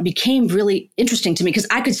work, what became really interesting to me, because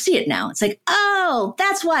I could see it now. It's like, oh,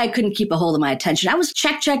 that's why I couldn't keep a hold of my attention. I was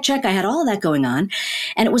check. I had all of that going on.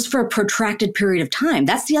 And it was for a protracted period of time.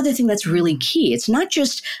 That's the other thing that's really key. It's not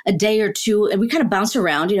just a day or two, and we kind of bounce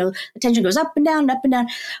around, attention goes up and down, up and down.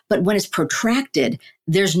 But when it's protracted,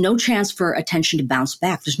 there's no chance for attention to bounce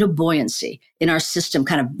back. There's no buoyancy in our system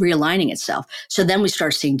kind of realigning itself. So then we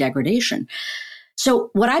start seeing degradation.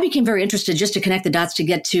 So what I became very interested, just to connect the dots to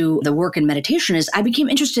get to the work in meditation, is I became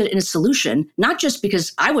interested in a solution, not just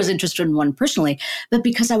because I was interested in one personally, but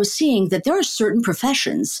because I was seeing that there are certain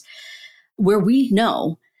professions where we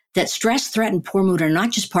know that stress, threat, and poor mood are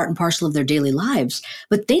not just part and parcel of their daily lives,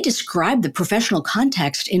 but they describe the professional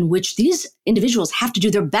context in which these individuals have to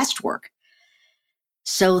do their best work.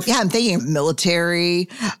 So I'm thinking of military,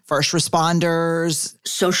 first responders,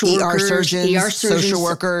 social workers, ER surgeons, social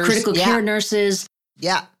workers, critical care nurses.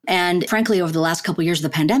 Yeah. And frankly, over the last couple of years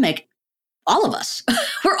of the pandemic, all of us,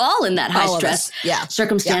 we're all in that high stress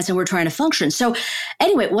circumstance and we're trying to function. So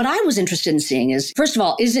anyway, what I was interested in seeing is, first of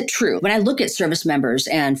all, is it true? When I look at service members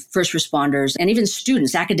and first responders and even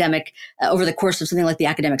students, academic, over the course of something like the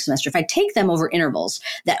academic semester, if I take them over intervals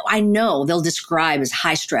that I know they'll describe as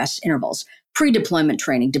high stress intervals, pre-deployment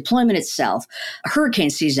training, deployment itself, hurricane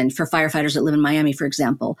season for firefighters that live in Miami, for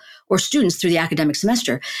example, or students through the academic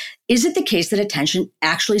semester, is it the case that attention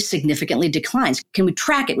actually significantly declines? Can we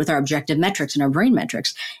track it with our objective metrics and our brain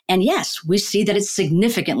metrics? And yes, we see that it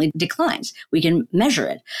significantly declines. We can measure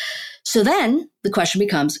it. So then the question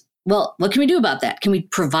becomes, well, what can we do about that? Can we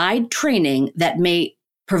provide training that may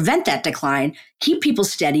prevent that decline, keep people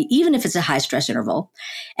steady, even if it's a high stress interval?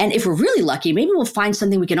 And if we're really lucky, maybe we'll find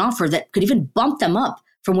something we can offer that could even bump them up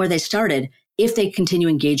from where they started if they continue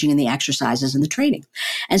engaging in the exercises and the training.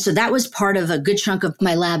 And so that was part of a good chunk of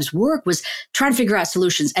my lab's work, was trying to figure out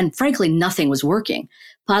solutions. And frankly, nothing was working.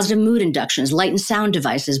 Positive mood inductions, light and sound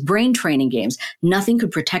devices, brain training games, nothing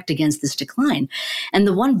could protect against this decline. And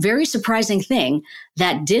the one very surprising thing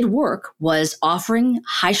that did work was offering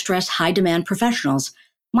high stress, high demand professionals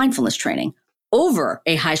mindfulness training over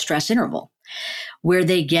a high stress interval, where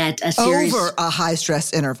they get a series. Over a high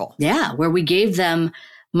stress interval. Yeah, where we gave them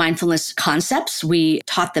mindfulness concepts, we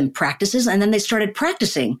taught them practices, and then they started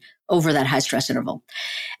practicing over that high stress interval.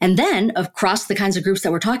 And then across the kinds of groups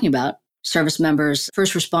that we're talking about, service members,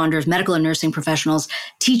 first responders, medical and nursing professionals,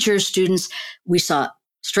 teachers, students, we saw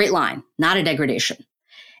straight line, not a degradation.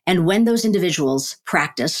 And when those individuals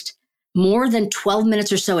practiced more than 12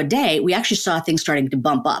 minutes or so a day, we actually saw things starting to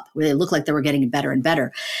bump up, where they looked like they were getting better and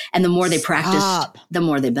better. And the more they practiced, the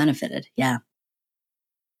more they benefited. Yeah.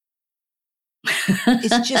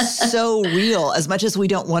 It's just so real. As much as we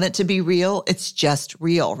don't want it to be real, it's just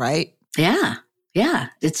real, right? Yeah. Yeah,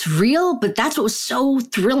 it's real, but that's what was so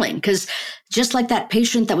thrilling, because just like that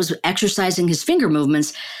patient that was exercising his finger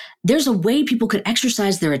movements, there's a way people could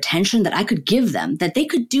exercise their attention that I could give them, that they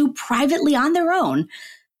could do privately on their own,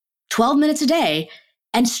 12 minutes a day,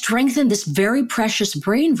 and strengthen this very precious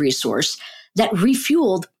brain resource that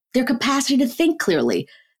refueled their capacity to think clearly,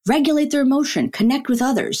 regulate their emotion, connect with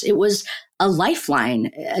others. It was a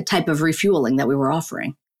lifeline, a type of refueling that we were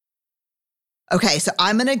offering. Okay, so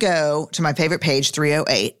I'm going to go to my favorite page,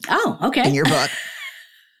 308. Oh, okay. In your book.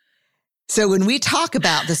 So when we talk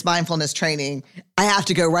about this mindfulness training, I have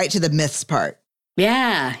to go right to the myths part.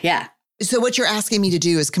 Yeah, yeah. So what you're asking me to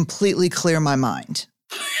do is completely clear my mind.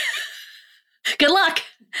 Good luck.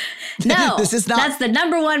 No, this is not. That's the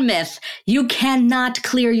number one myth. You cannot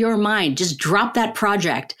clear your mind. Just drop that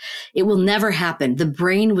project. It will never happen. The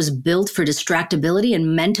brain was built for distractibility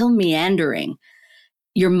and mental meandering.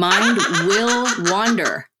 Your mind will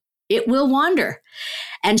wander. It will wander.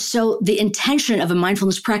 And so the intention of a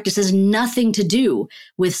mindfulness practice has nothing to do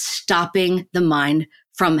with stopping the mind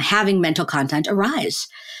from having mental content arise.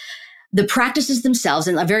 The practices themselves,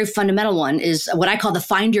 and a very fundamental one, is what I call the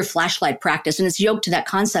find your flashlight practice. And it's yoked to that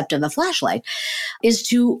concept of a flashlight, is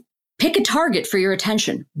to pick a target for your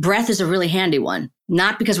attention. Breath is a really handy one.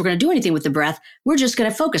 Not because we're going to do anything with the breath. We're just going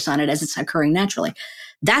to focus on it as it's occurring naturally.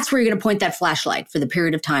 That's where you're going to point that flashlight for the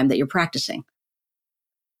period of time that you're practicing.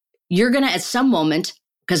 You're going to, at some moment,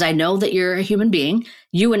 because I know that you're a human being,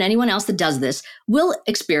 you and anyone else that does this will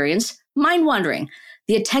experience mind wandering.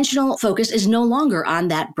 The attentional focus is no longer on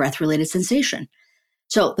that breath-related sensation.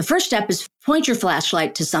 So the first step is point your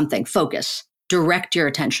flashlight to something, focus, direct your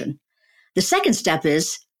attention. The second step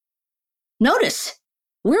is notice,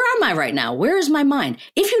 where am I right now? Where is my mind?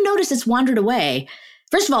 If you notice it's wandered away,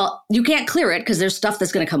 first of all, you can't clear it because there's stuff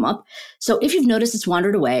that's going to come up. So if you've noticed it's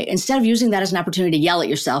wandered away, instead of using that as an opportunity to yell at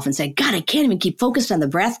yourself and say, God, I can't even keep focused on the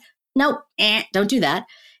breath. Nope, don't do that.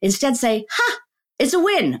 Instead say, it's a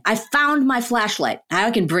win. I found my flashlight. Now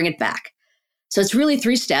I can bring it back. So it's really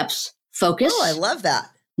 3 steps. Focus. Oh, I love that.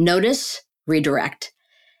 Notice, redirect.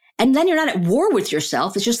 And then you're not at war with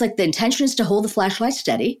yourself. It's just like the intention is to hold the flashlight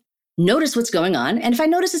steady, notice what's going on. And if I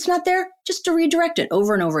notice it's not there, just to redirect it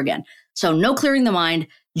over and over again. So no clearing the mind,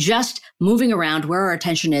 just moving around where our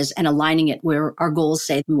attention is and aligning it where our goals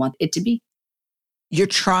say we want it to be. You're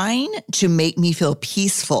trying to make me feel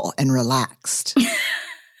peaceful and relaxed.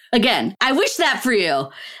 Again, I wish that for you.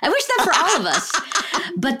 I wish that for all of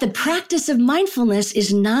us. But the practice of mindfulness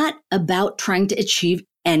is not about trying to achieve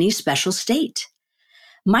any special state.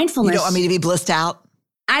 Mindfulness. You don't want me to be blissed out?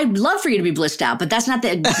 I'd love for you to be blissed out, but that's not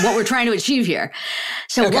what we're trying to achieve here.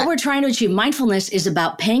 So What we're trying to achieve, mindfulness is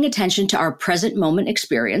about paying attention to our present moment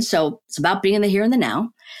experience. So it's about being in the here and the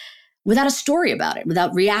now without a story about it,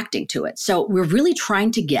 without reacting to it. So we're really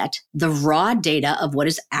trying to get the raw data of what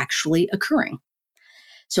is actually occurring.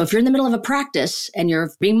 So if you're in the middle of a practice and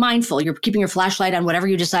you're being mindful, you're keeping your flashlight on whatever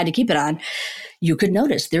you decide to keep it on, you could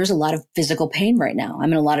notice there's a lot of physical pain right now.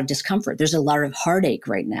 I'm in a lot of discomfort. There's a lot of heartache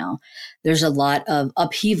right now. There's a lot of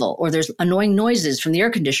upheaval, or there's annoying noises from the air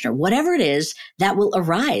conditioner. Whatever it is, that will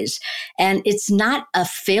arise. And it's not a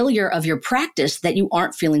failure of your practice that you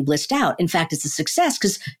aren't feeling blissed out. In fact, it's a success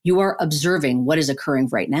because you are observing what is occurring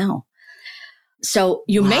right now. So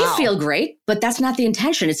you may feel great, but that's not the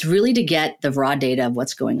intention. It's really to get the raw data of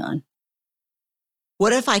what's going on.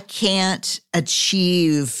 What if I can't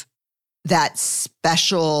achieve that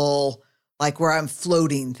special, like where I'm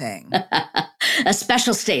floating thing? A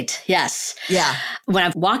special state, yes. Yeah. When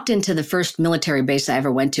I walked into the first military base I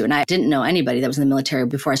ever went to, and I didn't know anybody that was in the military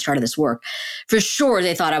before I started this work, for sure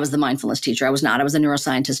they thought I was the mindfulness teacher. I was not. I was a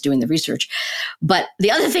neuroscientist doing the research. But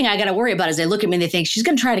the other thing I got to worry about is they look at me and they think, she's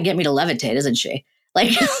going to try to get me to levitate, isn't she?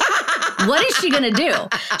 Like, what is she going to do?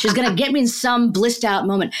 She's going to get me in some blissed out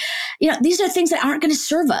moment. These are things that aren't going to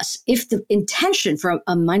serve us. If the intention for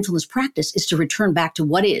a mindfulness practice is to return back to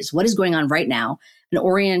what is going on right now, and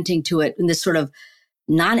orienting to it in this sort of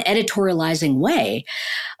non-editorializing way,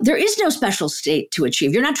 there is no special state to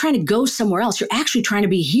achieve. You're not trying to go somewhere else. You're actually trying to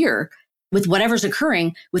be here with whatever's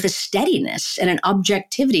occurring with a steadiness and an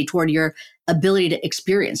objectivity toward your ability to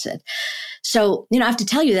experience it. So, I have to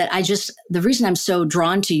tell you that the reason I'm so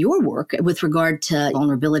drawn to your work with regard to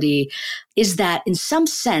vulnerability is that in some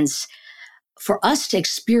sense, for us to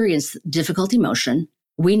experience difficult emotion,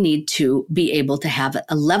 we need to be able to have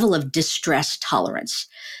a level of distress tolerance,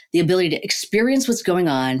 the ability to experience what's going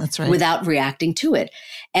on without reacting to it.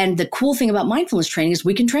 And the cool thing about mindfulness training is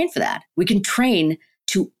we can train for that. We can train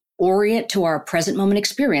to orient to our present moment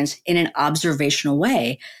experience in an observational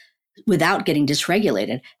way without getting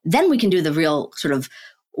dysregulated. Then we can do the real sort of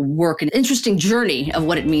work, an interesting journey of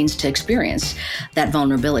what it means to experience that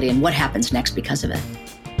vulnerability and what happens next because of it.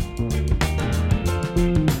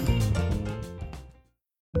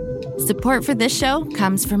 Support for this show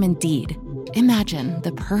comes from Indeed. Imagine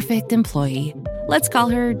the perfect employee. Let's call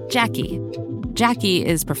her Jackie. Jackie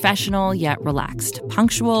is professional yet relaxed,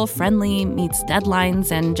 punctual, friendly, meets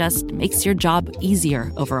deadlines, and just makes your job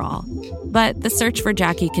easier overall. But the search for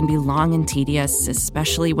Jackie can be long and tedious,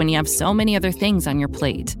 especially when you have so many other things on your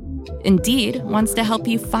plate. Indeed wants to help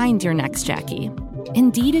you find your next Jackie.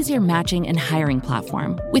 Indeed is your matching and hiring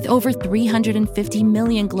platform with over 350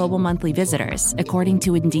 million global monthly visitors, according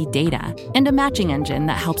to Indeed data, and a matching engine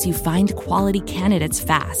that helps you find quality candidates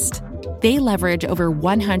fast. They leverage over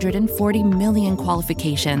 140 million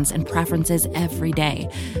qualifications and preferences every day,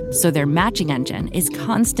 so their matching engine is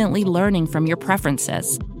constantly learning from your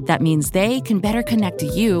preferences. That means they can better connect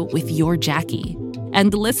you with your Jackie. And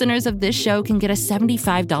the listeners of this show can get a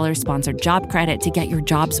 $75 sponsored job credit to get your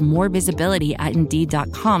jobs more visibility at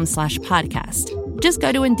Indeed.com/podcast. Just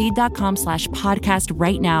go to Indeed.com/podcast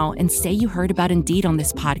right now and say you heard about Indeed on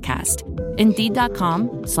this podcast.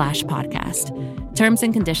 Indeed.com/podcast. Terms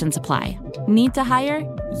and conditions apply. Need to hire?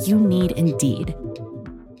 You need Indeed.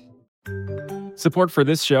 Support for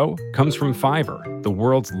this show comes from Fiverr, the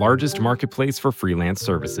world's largest marketplace for freelance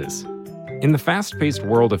services. In the fast-paced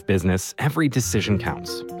world of business, every decision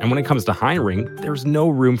counts. And when it comes to hiring, there's no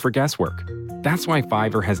room for guesswork. That's why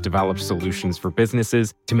Fiverr has developed solutions for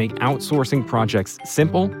businesses to make outsourcing projects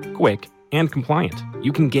simple, quick, and compliant.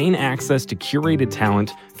 You can gain access to curated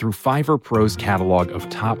talent through Fiverr Pro's catalog of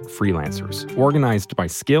top freelancers, organized by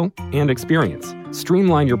skill and experience.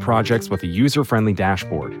 Streamline your projects with a user-friendly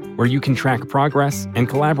dashboard where you can track progress and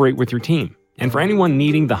collaborate with your team. And for anyone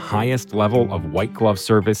needing the highest level of white glove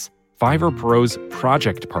service, Fiverr Pro's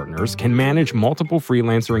project partners can manage multiple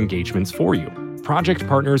freelancer engagements for you. Project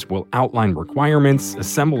partners will outline requirements,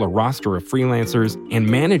 assemble a roster of freelancers, and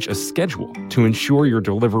manage a schedule to ensure your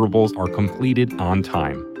deliverables are completed on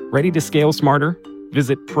time. Ready to scale smarter?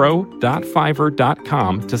 Visit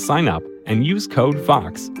pro.fiverr.com to sign up and use code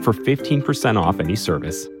VOX for 15% off any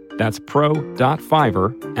service. That's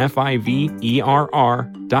pro.fiverr,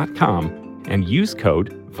 Fiverr.com, and use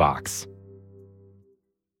code VOX.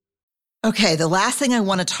 Okay, the last thing I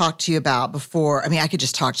want to talk to you about I could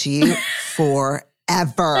just talk to you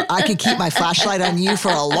forever. I could keep my flashlight on you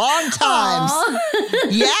for a long time.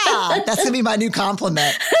 Yeah, that's going to be my new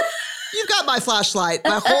compliment. You've got my flashlight,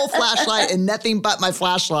 my whole flashlight, and nothing but my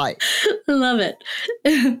flashlight. I love it.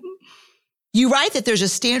 You write that there's a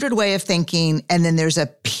standard way of thinking, and then there's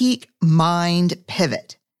a peak mind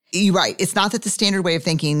pivot. You write, it's not that the standard way of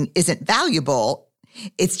thinking isn't valuable.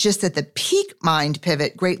 It's just that the peak mind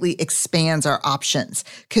pivot greatly expands our options.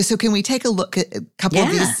 So can we take a look at a couple of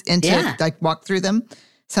these walk through them?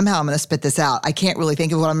 Somehow I'm going to spit this out. I can't really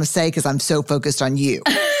think of what I'm going to say because I'm so focused on you.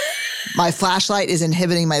 My flashlight is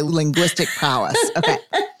inhibiting my linguistic prowess. Okay.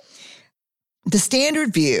 The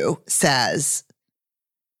standard view says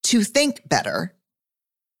to think better,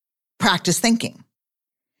 practice thinking.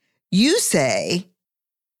 You say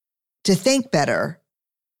to think better,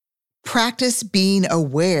 practice being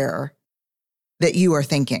aware that you are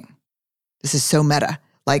thinking. This is so meta.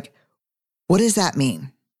 Like, what does that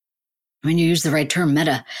mean? I mean, you use the right term,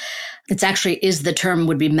 meta. It's actually the term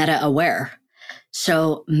would be meta aware.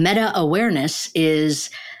 So meta awareness is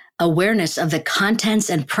awareness of the contents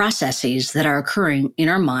and processes that are occurring in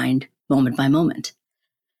our mind moment by moment.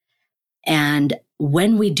 And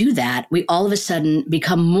when we do that, we all of a sudden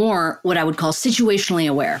become more what I would call situationally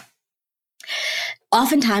aware.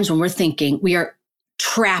 Oftentimes when we're thinking, we are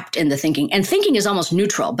trapped in the thinking. And thinking is almost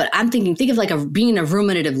neutral, but I'm thinking, think of like being a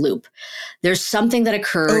ruminative loop. There's something that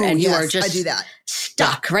occurred and you are just I do that.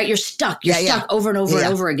 Stuck, right? You're stuck. You're stuck over and over and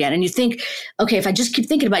over again. And you think, okay, if I just keep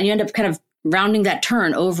thinking about it, you end up kind of rounding that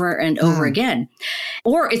turn over and over again.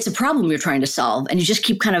 Or it's a problem you're trying to solve and you just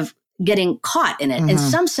keep kind of getting caught in it. In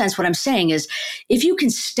some sense, what I'm saying is if you can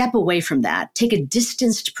step away from that, take a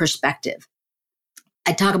distanced perspective.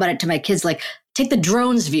 I talk about it to my kids, like take the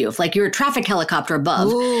drone's view, if like you're a traffic helicopter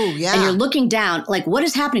above and you're looking down, like what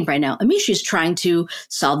is happening right now? Amishi is trying to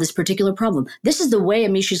solve this particular problem. This is the way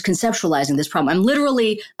Amishi is conceptualizing this problem. I'm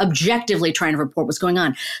literally objectively trying to report what's going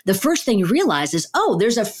on. The first thing you realize is, oh,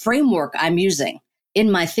 there's a framework I'm using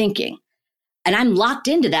in my thinking. And I'm locked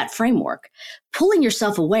into that framework. Pulling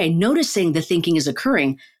yourself away, noticing the thinking is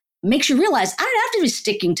occurring, makes you realize I don't have to be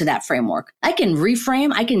sticking to that framework. I can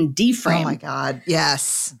reframe, I can deframe. Oh my God,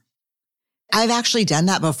 yes. I've actually done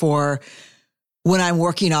that before when I'm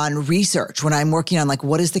working on research, when I'm working on like,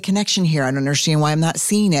 what is the connection here? I don't understand why I'm not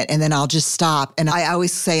seeing it. And then I'll just stop. And I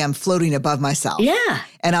always say I'm floating above myself. Yeah.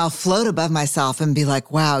 And I'll float above myself and be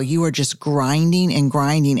like, wow, you are just grinding and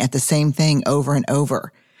grinding at the same thing over and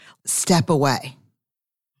over. Step away.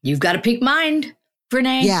 You've got a peak mind,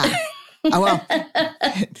 Brené. Yeah. Oh, well,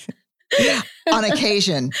 on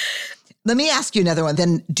occasion. Let me ask you another one.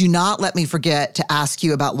 Then do not let me forget to ask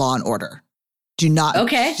you about Law and Order. Do not.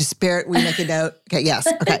 Okay. Just bear it. We make a note. Okay. Yes.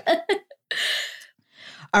 Okay.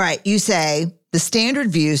 All right. You say the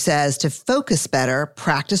standard view says to focus better,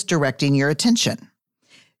 practice directing your attention.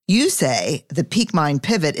 You say the peak mind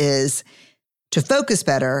pivot is to focus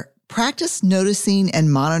better, practice noticing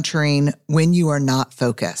and monitoring when you are not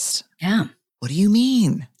focused. Yeah. What do you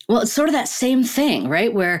mean? Well, it's sort of that same thing,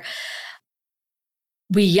 right? Where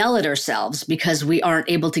we yell at ourselves because we aren't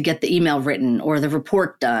able to get the email written or the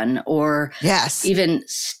report done or even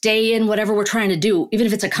stay in whatever we're trying to do. Even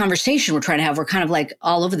if it's a conversation we're trying to have, we're kind of like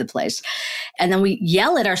all over the place. And then we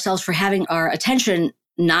yell at ourselves for having our attention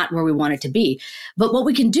not where we want it to be. But what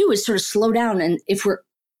we can do is sort of slow down. And if we're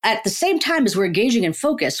at the same time as we're engaging in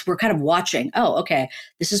focus, we're kind of watching, oh, okay,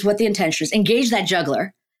 this is what the intention is. Engage that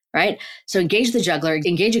juggler, right? So engage the juggler,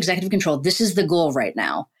 engage executive control. This is the goal right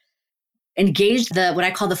now. Engage what I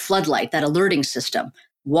call the floodlight, that alerting system.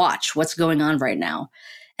 Watch what's going on right now.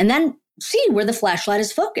 And then see where the flashlight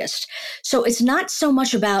is focused. So it's not so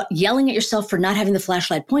much about yelling at yourself for not having the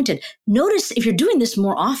flashlight pointed. Notice if you're doing this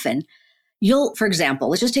more often, for example,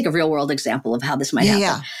 let's just take a real world example of how this might happen.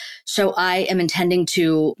 Yeah. So I am intending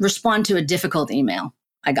to respond to a difficult email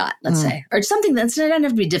I got, let's say, or something that's not going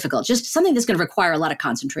to be difficult, just something that's going to require a lot of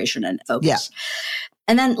concentration and focus. Yeah.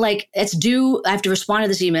 And then it's due, I have to respond to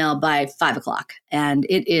this email by 5:00 and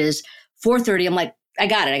it is 4:30. I'm like, I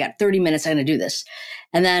got it. I got 30 minutes. I'm going to do this.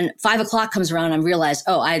 And then 5:00 comes around and I realize,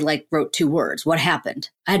 oh, I wrote 2 words. What happened?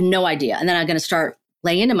 I had no idea. And then I'm going to start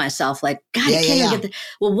laying into myself like, God, I can't even get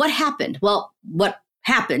well, what happened? Well, what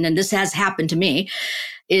happened, and this has happened to me,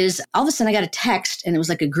 is all of a sudden I got a text and it was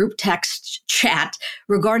like a group text chat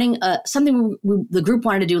regarding something the group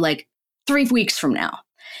wanted to do 3 weeks from now.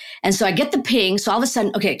 And so I get the ping. So all of a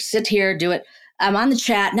sudden, okay, sit here, do it. I'm on the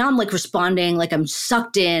chat. Now I'm responding, I'm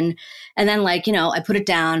sucked in. And then I put it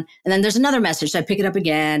down and then there's another message. So I pick it up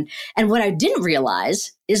again. And what I didn't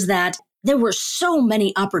realize is that there were so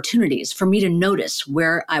many opportunities for me to notice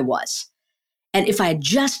where I was. And if I had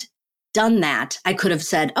just done that, I could have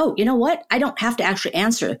said, oh, you know what? I don't have to actually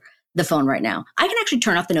answer the phone right now. I can actually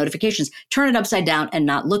turn off the notifications, turn it upside down and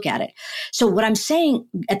not look at it. So what I'm saying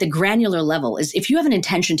at the granular level is if you have an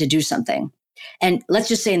intention to do something, and let's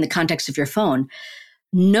just say in the context of your phone,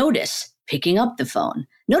 notice picking up the phone.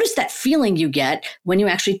 Notice that feeling you get when you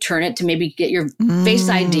actually turn it to maybe get your Face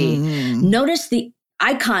ID. Notice the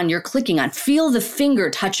icon you're clicking on. Feel the finger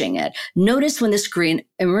touching it. Notice when the screen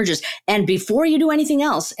emerges. And before you do anything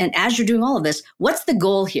else, and as you're doing all of this, what's the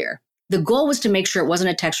goal here? The goal was to make sure it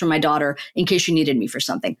wasn't a text from my daughter in case she needed me for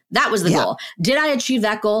something. That was the goal. Did I achieve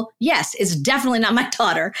that goal? Yes. It's definitely not my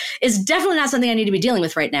daughter. It's definitely not something I need to be dealing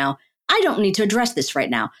with right now. I don't need to address this right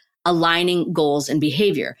now. Aligning goals and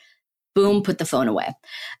behavior. Boom, put the phone away.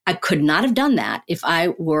 I could not have done that if I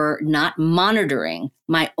were not monitoring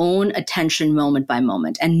my own attention moment by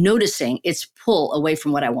moment and noticing its pull away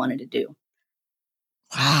from what I wanted to do.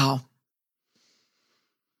 Wow.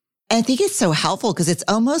 I think it's so helpful because it's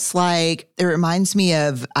almost like, it reminds me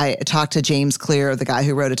of, I talked to James Clear, the guy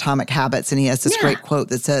who wrote Atomic Habits, and he has this great quote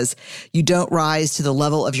that says, you don't rise to the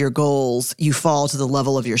level of your goals, you fall to the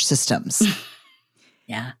level of your systems.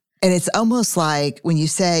 Yeah. And it's almost like when you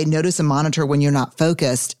say, notice and monitor when you're not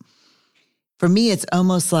focused, for me, it's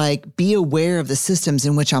almost like be aware of the systems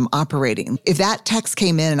in which I'm operating. If that text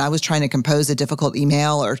came in and I was trying to compose a difficult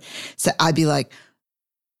email, or so, I'd be like,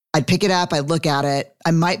 I'd pick it up, I'd look at it.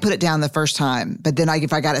 I might put it down the first time, but then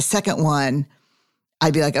if I got a second one,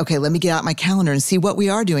 I'd be like, okay, let me get out my calendar and see what we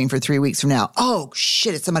are doing for 3 weeks from now. Oh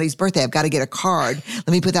shit, it's somebody's birthday. I've got to get a card. Let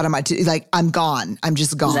me put that on my, I'm gone. I'm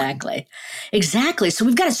just gone. Exactly. So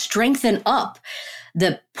we've got to strengthen up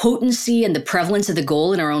the potency and the prevalence of the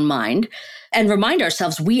goal in our own mind and remind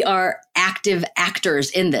ourselves we are active actors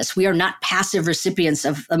in this. We are not passive recipients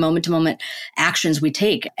of the moment-to-moment actions we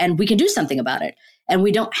take, and we can do something about it. And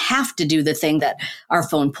we don't have to do the thing that our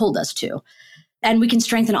phone pulled us to. And we can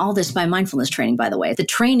strengthen all this by mindfulness training, by the way. The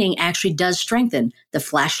training actually does strengthen the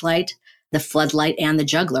flashlight, the floodlight, and the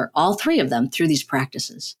juggler, all three of them through these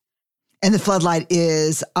practices. And the floodlight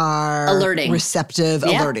is our alerting. Receptive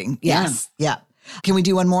alerting. Yes. Yeah. Can we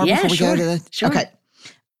do one more before we go to the... Sure. Okay.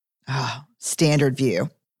 Oh, standard view.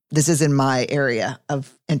 This is in my area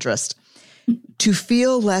of interest. To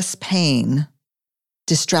feel less pain,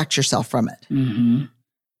 distract yourself from it. Mm-hmm.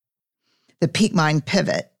 The peak mind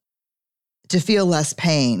pivot. To feel less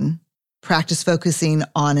pain, practice focusing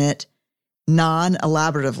on it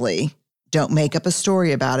non-elaboratively. Don't make up a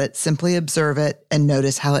story about it. Simply observe it and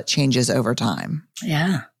notice how it changes over time.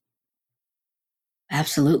 Yeah.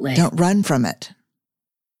 Absolutely. Don't run from it.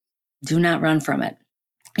 Do not run from it.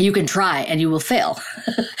 You can try and you will fail.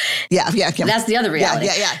 Yeah. That's the other reality.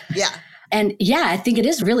 Yeah. And I think it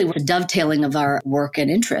is really a dovetailing of our work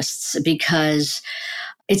and interests because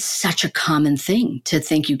it's such a common thing to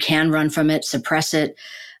think you can run from it, suppress it,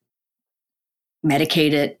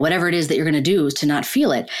 medicate it, whatever it is that you're going to do to not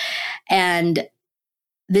feel it. And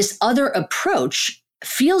this other approach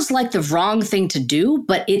feels like the wrong thing to do,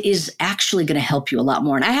 but it is actually going to help you a lot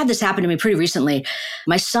more. And I had this happen to me pretty recently.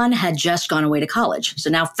 My son had just gone away to college. So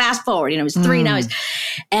now fast forward, he's 3 now.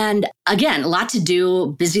 And again, a lot to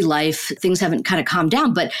do, busy life, things haven't kind of calmed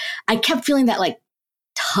down, but I kept feeling that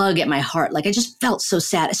tug at my heart. I just felt so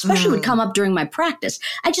sad, especially would come up during my practice.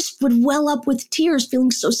 I just would well up with tears,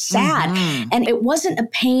 feeling so sad. And it wasn't a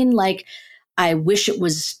pain I wish it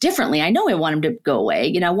was differently. I know I want him to go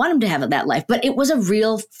away. I want him to have that life, but it was a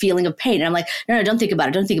real feeling of pain. And I'm like, no, don't think about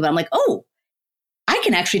it. Don't think about it. I'm like, oh, I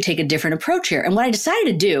can actually take a different approach here. And what I decided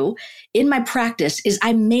to do in my practice is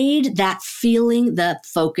I made that feeling the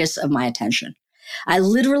focus of my attention. I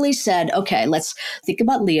literally said, okay, let's think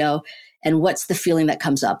about Leo and what's the feeling that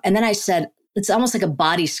comes up. And then I said, it's almost like a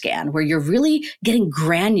body scan where you're really getting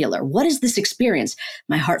granular. What is this experience?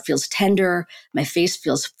 My heart feels tender. My face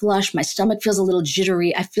feels flushed. My stomach feels a little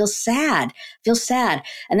jittery. I feel sad.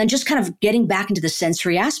 And then just kind of getting back into the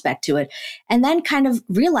sensory aspect to it. And then kind of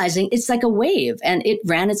realizing it's like a wave and it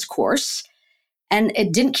ran its course and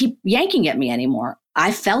it didn't keep yanking at me anymore.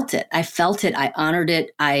 I felt it. I honored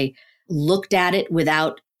it. I looked at it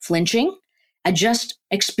without flinching. I just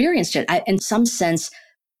experienced it. I, in some sense,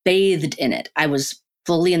 bathed in it. I was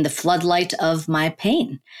fully in the floodlight of my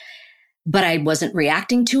pain, but I wasn't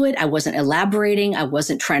reacting to it. I wasn't elaborating. I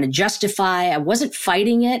wasn't trying to justify. I wasn't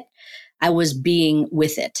fighting it. I was being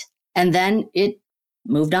with it. And then it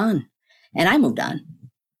moved on and I moved on.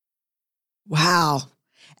 Wow.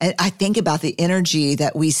 And I think about the energy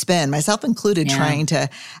that we spend, myself included, trying to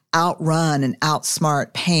outrun and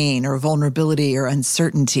outsmart pain or vulnerability or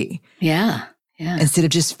uncertainty. Yeah. Instead of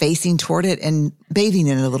just facing toward it and bathing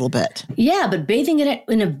in it a little bit. Yeah, but bathing in it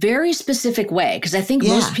in a very specific way. Because I think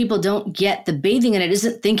most people don't get the bathing in it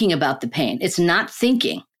isn't thinking about the pain. It's not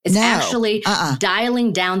thinking. It's actually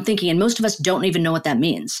dialing down thinking. And most of us don't even know what that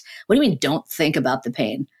means. What do you mean don't think about the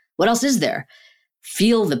pain? What else is there?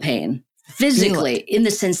 Feel the pain physically in the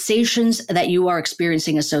sensations that you are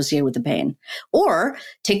experiencing associated with the pain. Or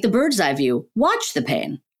take the bird's eye view, watch the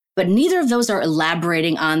pain. But neither of those are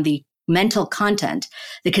elaborating on the mental content,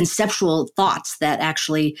 the conceptual thoughts that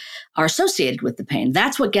actually are associated with the pain.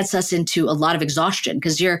 That's what gets us into a lot of exhaustion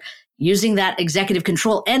because you're using that executive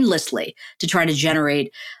control endlessly to try to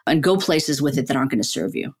generate and go places with it that aren't going to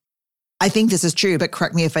serve you. I think this is true, but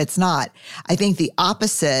correct me if it's not. I think the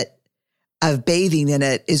opposite of bathing in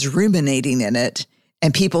it is ruminating in it.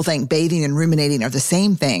 And people think bathing and ruminating are the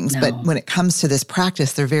same things. No. But when it comes to this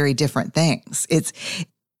practice, they're very different things. It's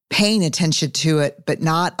paying attention to it, but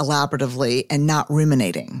not elaboratively and not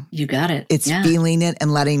ruminating. You got it. It's feeling it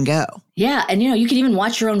and letting go. Yeah. And, you can even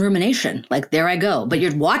watch your own rumination. Like, there I go. But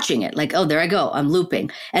you're watching it like, oh, there I go. I'm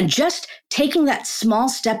looping. And just taking that small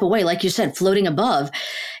step away, like you said, floating above,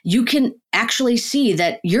 you can actually see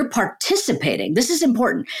that you're participating. This is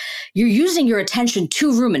important. You're using your attention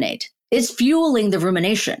to ruminate. It's fueling the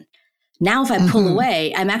rumination. Now, if I pull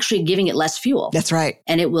away, I'm actually giving it less fuel. That's right.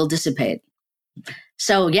 And it will dissipate.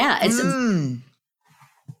 So, yeah, it's...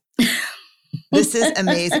 This is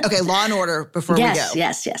amazing. Okay, Law and Order before we go.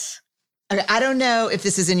 Yes. Okay, I don't know if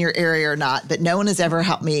this is in your area or not, but no one has ever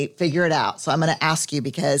helped me figure it out. So I'm going to ask you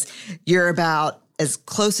because you're about as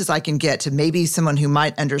close as I can get to maybe someone who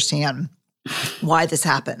might understand why this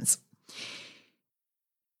happens.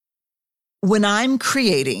 When I'm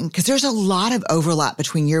creating, because there's a lot of overlap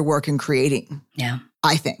between your work and creating,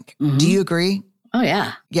 I think. Mm-hmm. Do you agree? Oh,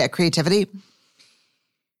 yeah. Yeah, creativity.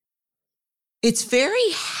 It's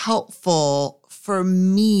very helpful for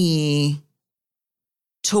me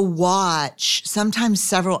to watch sometimes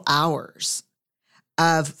several hours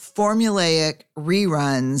of formulaic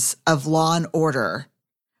reruns of Law and Order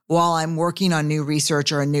while I'm working on new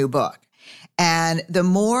research or a new book. And the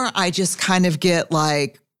more I just kind of get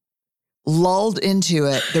like lulled into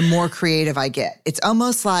it, the more creative I get. It's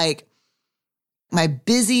almost like my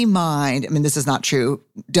busy mind, I mean, this is not true.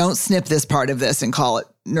 Don't snip this part of this and call it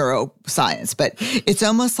neuroscience, but it's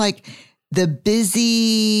almost like the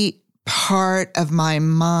busy part of my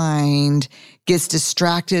mind gets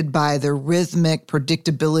distracted by the rhythmic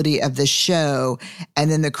predictability of the show.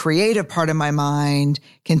 And then the creative part of my mind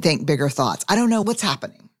can think bigger thoughts. I don't know what's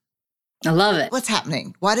happening. I love it. What's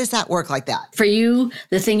happening? Why does that work like that? For you,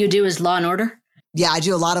 the thing you do is Law and Order? Yeah, I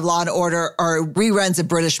do a lot of Law and Order or reruns of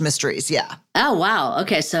British mysteries. Yeah. Oh, wow.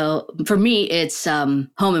 Okay. So for me, it's home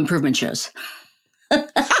improvement shows.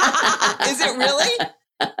 Is it really?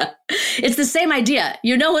 It's the same idea.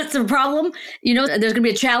 You know what's the problem? You know, there's going to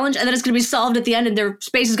be a challenge and then it's going to be solved at the end and their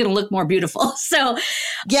space is going to look more beautiful. So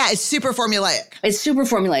yeah, it's super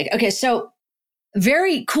formulaic. Okay. So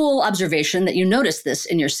very cool observation that you notice this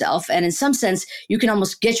in yourself. And in some sense, you can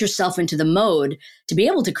almost get yourself into the mode to be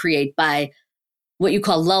able to create by what you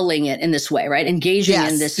call lulling it in this way, right? Engaging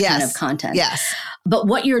in this kind of content. Yes. But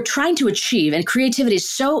what you're trying to achieve, and creativity is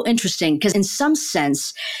so interesting because in some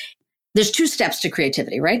sense, there's two steps to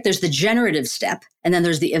creativity, right? There's the generative step, and then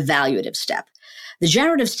there's the evaluative step. The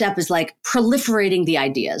generative step is like proliferating the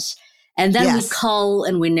ideas. And then we cull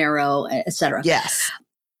and we narrow, et cetera. Yes.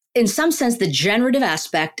 In some sense, the generative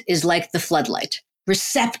aspect is like the floodlight,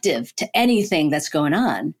 receptive to anything that's going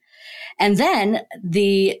on. And then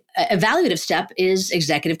the evaluative step is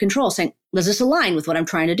executive control, saying, does this align with what I'm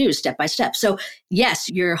trying to do step by step? So yes,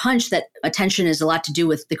 your hunch that attention is a lot to do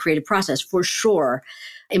with the creative process, for sure,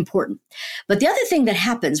 important. But the other thing that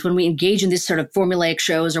happens when we engage in these sort of formulaic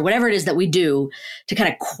shows or whatever it is that we do to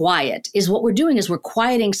kind of quiet is what we're doing is we're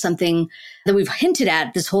quieting something that we've hinted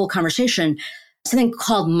at this whole conversation, something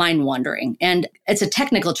called mind wandering. And it's a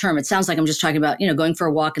technical term. It sounds like I'm just talking about, going for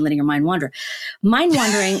a walk and letting your mind wander. Mind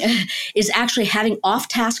wandering is actually having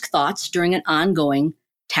off-task thoughts during an ongoing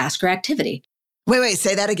task or activity. Wait,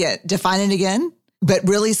 say that again. Define it again, but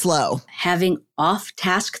really slow. Having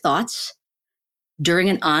off-task thoughts during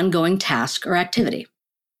an ongoing task or activity.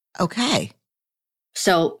 Okay.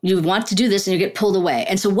 So you want to do this and you get pulled away.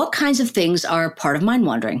 And so what kinds of things are part of mind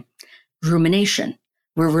wandering? Rumination.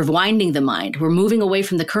 We're rewinding the mind. We're moving away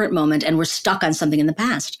from the current moment and we're stuck on something in the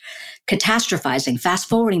past. Catastrophizing, fast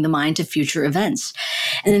forwarding the mind to future events.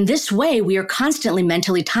 And in this way, we are constantly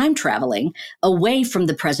mentally time traveling away from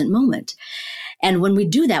the present moment. And when we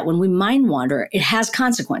do that, when we mind wander, it has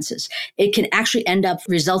consequences. It can actually end up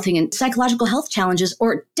resulting in psychological health challenges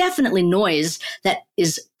or definitely noise that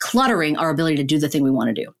is cluttering our ability to do the thing we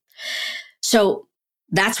want to do. So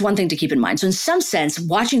that's one thing to keep in mind. So in some sense,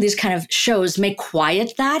 watching these kind of shows may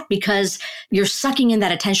quiet that because you're sucking in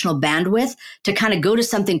that attentional bandwidth to kind of go to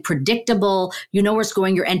something predictable. You know where it's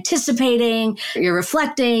going. You're anticipating, you're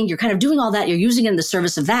reflecting, you're kind of doing all that. You're using it in the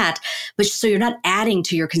service of that. But so you're not adding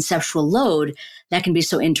to your conceptual load that can be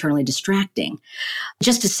so internally distracting.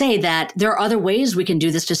 Just to say that there are other ways we can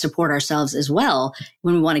do this to support ourselves as well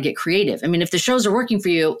when we want to get creative. I mean, if the shows are working for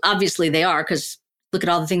you, obviously they are because look at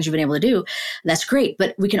all the things you've been able to do. That's great.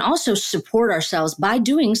 But we can also support ourselves by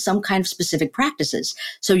doing some kind of specific practices.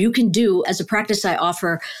 So you can do, as a practice I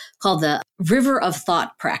offer called the river of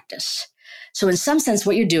thought practice. So in some sense,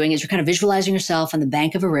 what you're doing is you're kind of visualizing yourself on the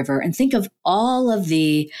bank of a river and think of all of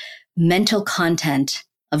the mental content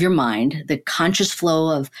of your mind, the conscious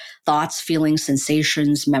flow of thoughts, feelings,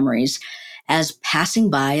 sensations, memories as passing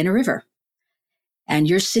by in a river. And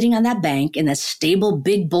you're sitting on that bank in that stable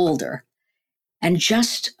big boulder and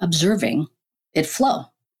just observing it flow.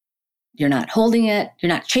 You're not holding it.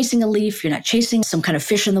 You're not chasing a leaf. You're not chasing some kind of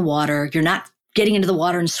fish in the water. You're not getting into the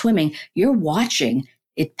water and swimming. You're watching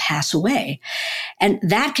it pass away. And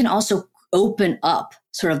that can also open up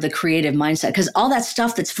sort of the creative mindset, because all that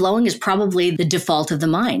stuff that's flowing is probably the default of the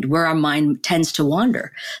mind, where our mind tends to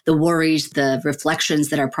wander, the worries, the reflections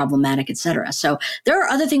that are problematic, et cetera. So there are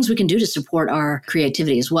other things we can do to support our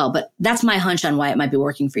creativity as well. But that's my hunch on why it might be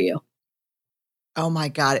working for you. Oh my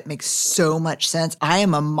God, it makes so much sense. I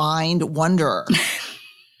am a mind wanderer.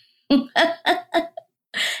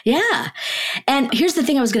 Yeah. And here's the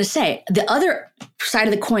thing I was going to say. The other side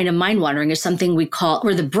of the coin of mind wandering is something we call,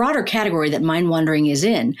 or the broader category that mind wandering is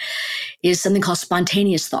in, is something called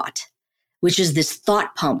spontaneous thought, which is this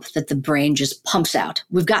thought pump that the brain just pumps out.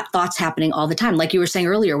 We've got thoughts happening all the time. Like you were saying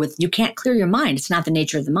earlier, with you can't clear your mind. It's not the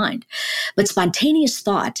nature of the mind. But spontaneous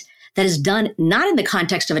thought that is done not in the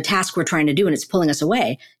context of a task we're trying to do and it's pulling us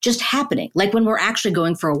away, just happening. Like when we're actually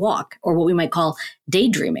going for a walk, or what we might call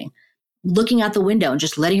daydreaming. Looking out the window and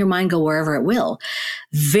just letting your mind go wherever it will.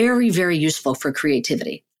 Very, very useful for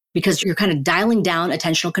creativity, because you're kind of dialing down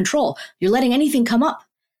attentional control. You're letting anything come up.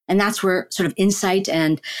 And that's where sort of insight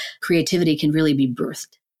and creativity can really be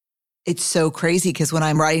birthed. It's so crazy because when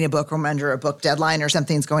I'm writing a book or I'm under a book deadline or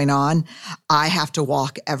something's going on, I have to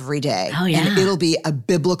walk every day. Oh, yeah. And it'll be a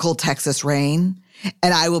biblical Texas rain.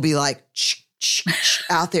 And I will be like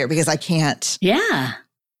out there because I can't. Yeah.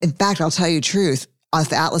 In fact, I'll tell you the truth. Off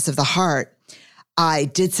the Atlas of the Heart, I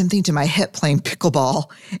did something to my hip playing pickleball,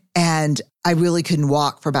 and I really couldn't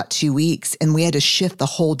walk for about 2 weeks, and we had to shift the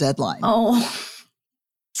whole deadline. Oh,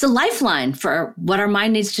 it's a lifeline for what our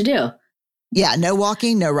mind needs to do. Yeah, no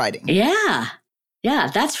walking, no writing. Yeah. Yeah,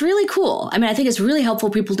 that's really cool. I mean, I think it's really helpful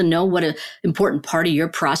for people to know what an important part of your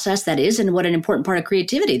process that is and what an important part of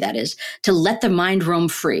creativity that is, to let the mind roam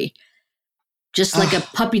free. Just like a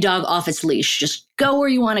puppy dog off its leash. Just go where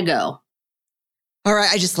you want to go. All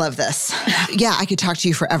right, I just love this. Yeah, I could talk to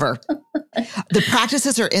you forever. The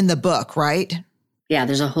practices are in the book, right? Yeah,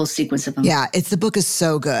 there's a whole sequence of them. Yeah, the book is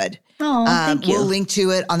so good. Oh, thank you. We'll link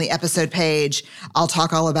to it on the episode page. I'll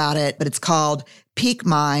talk all about it, but it's called Peak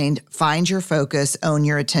Mind, Find Your Focus, Own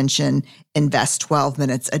Your Attention, Invest 12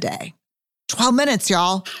 minutes a day. 12 minutes,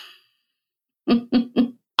 y'all.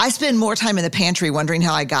 I spend more time in the pantry wondering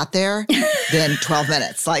how I got there than 12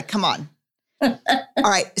 minutes. Like, come on. All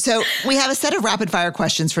right. So we have a set of rapid fire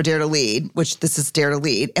questions for Dare to Lead, which this is Dare to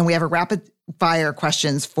Lead. And we have a rapid fire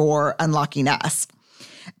questions for Unlocking Us.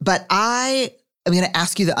 But I am going to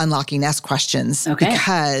ask you the Unlocking Us questions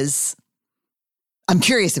because I'm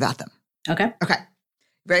curious about them. Okay.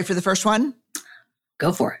 Ready for the first one?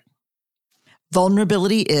 Go for it.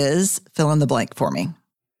 Vulnerability is fill in the blank for me.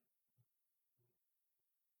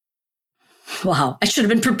 Wow. I should have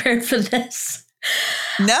been prepared for this.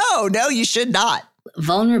 No, you should not.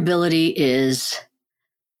 Vulnerability is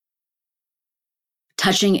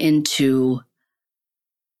touching into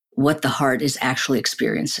what the heart is actually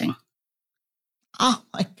experiencing. Oh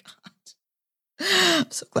my God.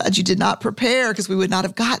 I'm so glad you did not prepare because we would not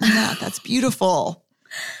have gotten that. That's beautiful.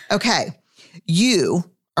 Okay. You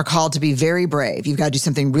are called to be very brave. You've got to do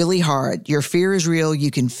something really hard. Your fear is real. You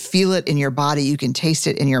can feel it in your body. You can taste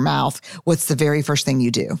it in your mouth. What's the very first thing you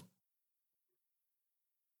do?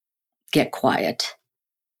 Get quiet.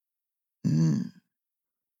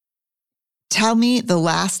 Tell me the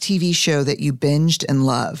last TV show that you binged and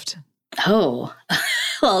loved. Oh,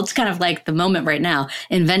 well, it's kind of like the moment right now,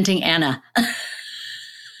 Inventing Anna.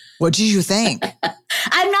 What did you think?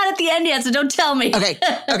 I'm not at the end yet, so don't tell me. Okay.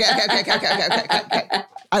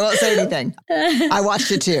 I won't say anything. I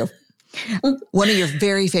watched it too. One of your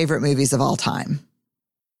very favorite movies of all time.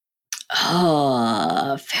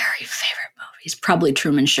 Oh, very favorite movies. Probably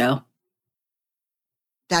Truman Show.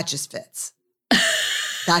 That just fits.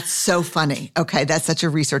 That's so funny. Okay, that's such a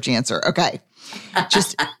research answer. Okay.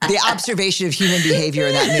 Just the observation of human behavior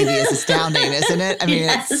in that movie is astounding, isn't it? I mean,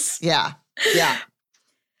 yes. Yeah.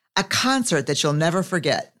 A concert that you'll never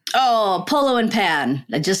forget. Oh, Polo and Pan.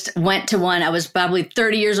 I just went to one. I was probably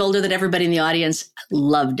 30 years older than everybody in the audience.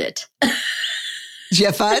 Loved it. Did you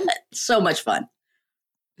have fun? So much fun.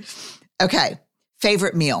 Okay.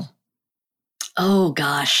 Favorite meal? Oh,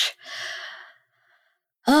 gosh.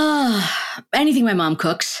 Anything my mom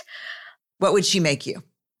cooks. What would she make you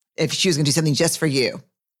if she was going to do something just for you?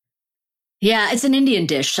 Yeah, it's an Indian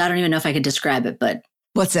dish. So I don't even know if I could describe it, but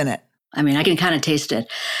What's in it? I mean, I can kind of taste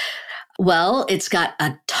it. Well, it's got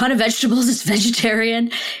a ton of vegetables. It's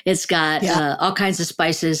vegetarian. It's got all kinds of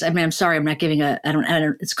spices. I mean, I'm sorry, I'm not giving I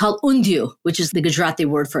don't, it's called undiu, which is the Gujarati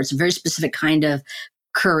word for it. It's a very specific kind of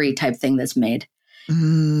curry type thing that's made.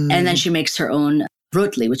 And then she makes her own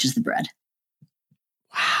rotli, which is the bread.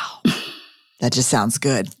 Wow. That just sounds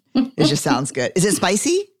good. It just sounds good. Is it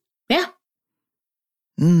spicy? Yeah.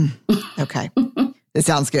 Okay. It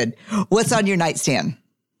sounds good. What's on your nightstand?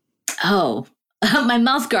 Oh, my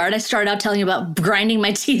mouth guard. I started out telling you about grinding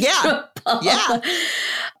my teeth. Yeah. Yeah.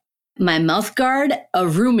 My mouth guard, a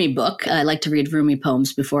Rumi book. I like to read Rumi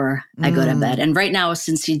poems before I go to bed. And right now,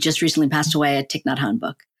 since he just recently passed away, a Thich Nhat Hanh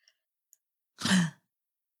book.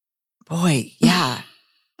 Boy, yeah.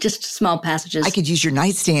 Just small passages. I could use your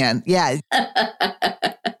nightstand. Yeah.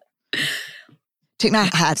 Thich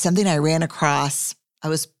Nhat had something I ran across. I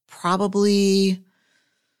was probably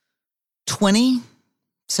 20,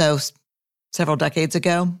 so several decades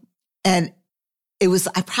ago. And it was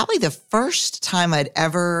probably the first time it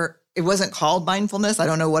wasn't called mindfulness. I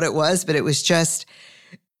don't know what it was, but it was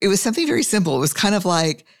something very simple. It was kind of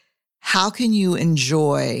like, how can you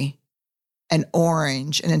enjoy an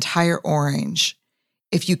entire orange,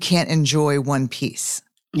 if you can't enjoy one piece?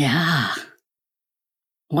 Yeah.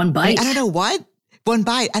 One bite. I don't know why. One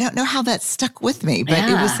bite. I don't know how that stuck with me, but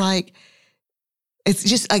it was like, it's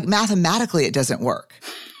just like mathematically it doesn't work.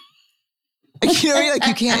 You know, like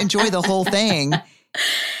you can't enjoy the whole thing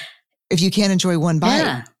if you can't enjoy one bite.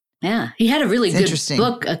 Yeah. Yeah. He had a really good Interesting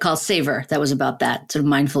book called Savor that was about that, sort of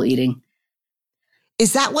mindful eating.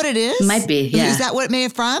 Is that what it is? Might be, yeah. Is that what it may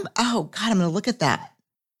have from? Oh, God, I'm going to look at that.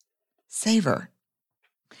 Savor.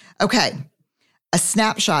 Okay. A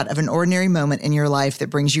snapshot of an ordinary moment in your life that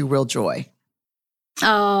brings you real joy.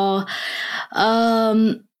 Oh,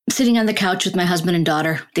 sitting on the couch with my husband and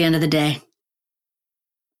daughter at the end of the day.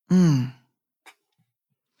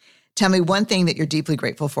 Tell me one thing that you're deeply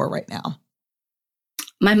grateful for right now.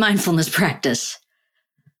 My mindfulness practice.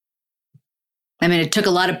 I mean, it took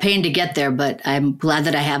a lot of pain to get there, but I'm glad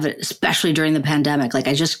that I have it, especially during the pandemic. Like,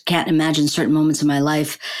 I just can't imagine certain moments in my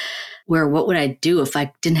life where what would I do if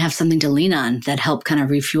I didn't have something to lean on that helped kind of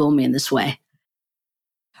refuel me in this way?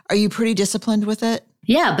 Are you pretty disciplined with it?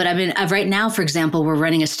 Yeah, but I mean, right now, for example, we're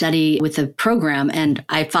running a study with a program and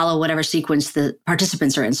I follow whatever sequence the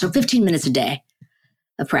participants are in. So 15 minutes a day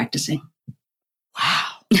of practicing. Wow.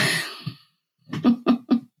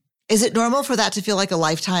 Is it normal for that to feel like a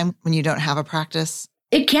lifetime when you don't have a practice?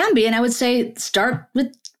 It can be. And I would say start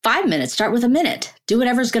with 5 minutes, start with a minute. Do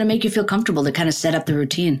whatever's going to make you feel comfortable to kind of set up the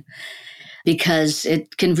routine, because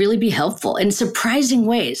it can really be helpful in surprising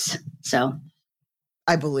ways. So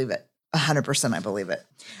I believe it. 100% I believe it.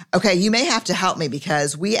 Okay, you may have to help me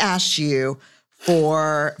because we asked you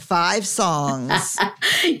for 5 songs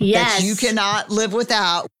yes, that you cannot live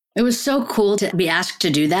without. It was so cool to be asked to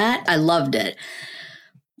do that. I loved it.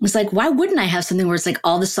 It's like, why wouldn't I have something where it's like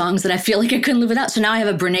all the songs that I feel like I couldn't live without? So now I have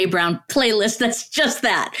a Brené Brown playlist that's just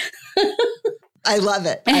that. I love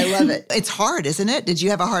it. I love it. It's hard, isn't it? Did you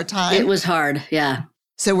have a hard time? It was hard, yeah.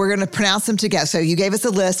 So we're going to pronounce them together. So you gave us a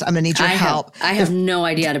list. I'm going to need your help. I have no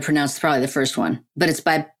idea how to pronounce probably the first one, but it's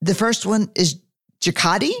by... The first one is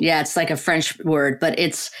Jacadi? Yeah, it's like a French word, but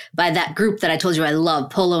it's by that group that I told you I love,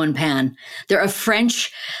 Polo and Pan. They're a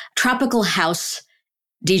French tropical house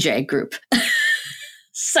DJ group.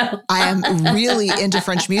 So I am really into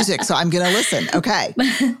French music, so I'm going to listen. Okay.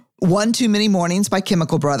 One Too Many Mornings by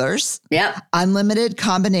Chemical Brothers. Yep. Unlimited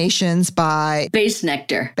Combinations by Bass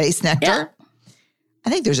Nectar. Bass Nectar. Yep. I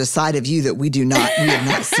think there's a side of you that we have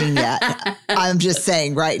not seen yet. I'm just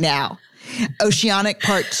saying right now. Oceanic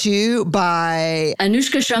Part 2 by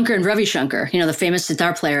Anushka Shankar and Ravi Shankar, the famous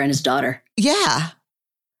sitar player and his daughter. Yeah.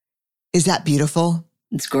 Is that beautiful?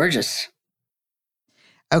 It's gorgeous.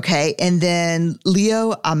 Okay. And then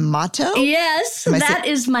Leo Amato? Yes. That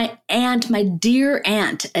is my aunt, my dear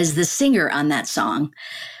aunt, as the singer on that song.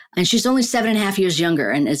 And she's only 7.5 years younger.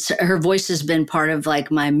 And her voice has been part of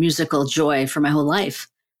like my musical joy for my whole life.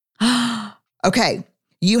 Okay.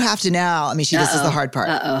 You have to now, Amishi, this is the hard part.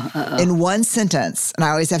 In one sentence, and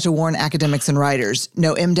I always have to warn academics and writers,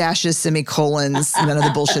 no M dashes, semicolons, none of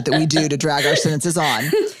the bullshit that we do to drag our sentences on.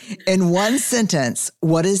 In one sentence,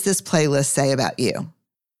 what does this playlist say about you?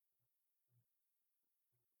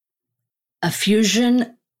 A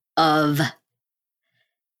fusion of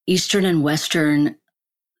Eastern and Western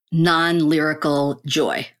non-lyrical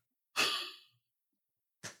joy.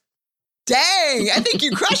 Dang, I think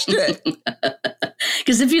you crushed it.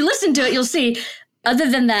 Because if you listen to it, you'll see, other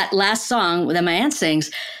than that last song that my aunt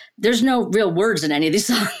sings, there's no real words in any of these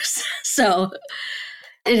songs. So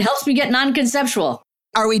it helps me get non-conceptual.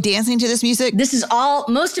 Are we dancing to this music? This is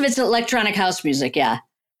most of it's electronic house music, yeah.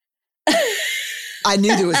 I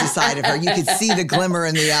knew there was a side of her. You could see the glimmer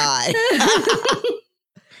in the eye.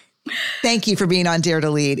 Thank you for being on Dare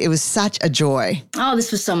to Lead. It was such a joy. Oh,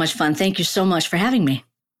 this was so much fun. Thank you so much for having me.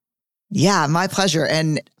 Yeah, my pleasure.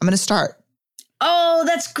 And I'm going to start. Oh,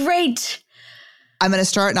 that's great. I'm going to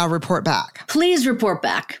start and I'll report back. Please report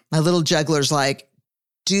back. My little juggler's like,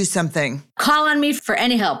 do something. Call on me for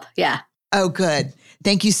any help. Yeah. Oh, good.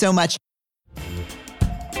 Thank you so much.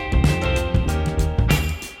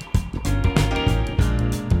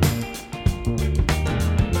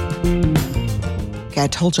 Okay, I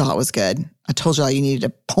told y'all it was good. I told y'all you needed to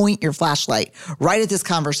point your flashlight right at this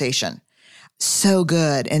conversation. So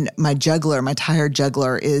good. And my tired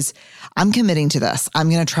juggler is, I'm committing to this. I'm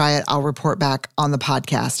going to try it. I'll report back on the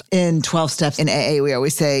podcast. In 12 steps in AA, we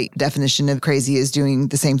always say definition of crazy is doing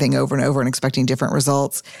the same thing over and over and expecting different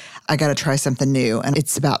results. I got to try something new. And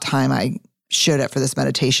it's about time I showed up for this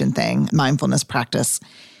meditation thing, mindfulness practice.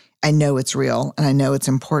 I know it's real and I know it's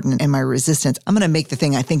important. And my resistance, I'm going to make the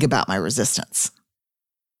thing I think about my resistance.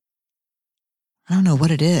 I don't know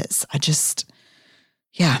what it is. I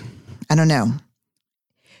don't know.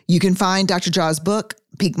 You can find Dr. Jaw's book,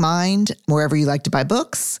 Peak Mind, wherever you like to buy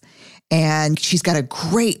books. And she's got a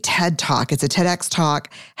great TED Talk. It's a TEDx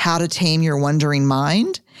talk, How to Tame Your Wandering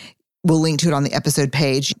Mind. We'll link to it on the episode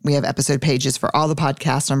page. We have episode pages for all the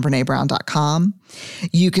podcasts on BrenéBrown.com.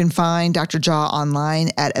 You can find Dr. Jaw online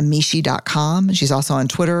at Amishi.com. She's also on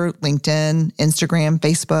Twitter, LinkedIn, Instagram,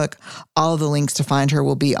 Facebook. All of the links to find her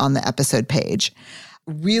will be on the episode page.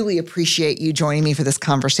 Really appreciate you joining me for this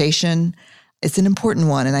conversation. It's an important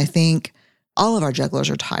one. And I think all of our jugglers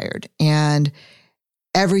are tired and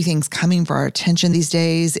everything's coming for our attention these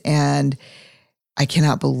days. And I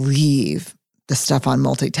cannot believe the stuff on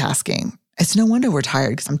multitasking. It's no wonder we're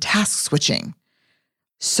tired because I'm task switching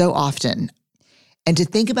so often. And to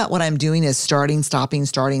think about what I'm doing is starting, stopping.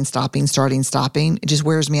 It just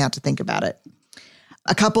wears me out to think about it.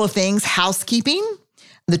 A couple of things, housekeeping.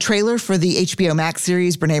 The trailer for the HBO Max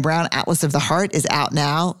series, Brené Brown, Atlas of the Heart, is out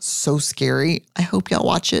now. So scary. I hope y'all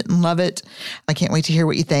watch it and love it. I can't wait to hear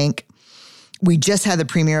what you think. We just had the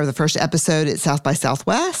premiere of the first episode at South by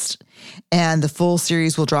Southwest, and the full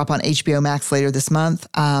series will drop on HBO Max later this month,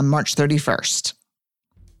 March 31st.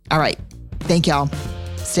 All right. Thank y'all.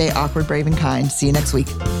 Stay awkward, brave, and kind. See you next week.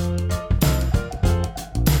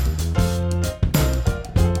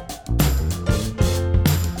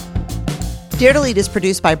 Dare to Lead is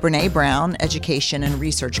produced by Brené Brown Education and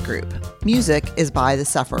Research Group. Music is by The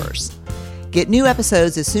Sufferers. Get new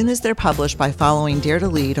episodes as soon as they're published by following Dare to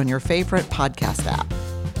Lead on your favorite podcast app.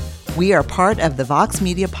 We are part of the Vox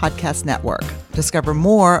Media Podcast Network. Discover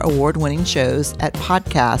more award-winning shows at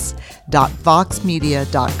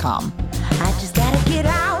podcast.voxmedia.com. I just gotta get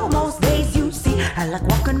out most days, you see. I like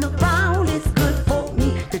walking around, it's good for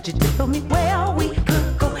me. Could you tell me where we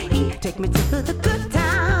could go eat? Take me to the good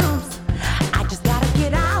times. I just gotta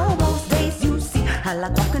get out most days, you see. I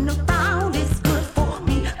like walking around, it's good for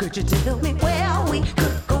me. Could you tell me where we could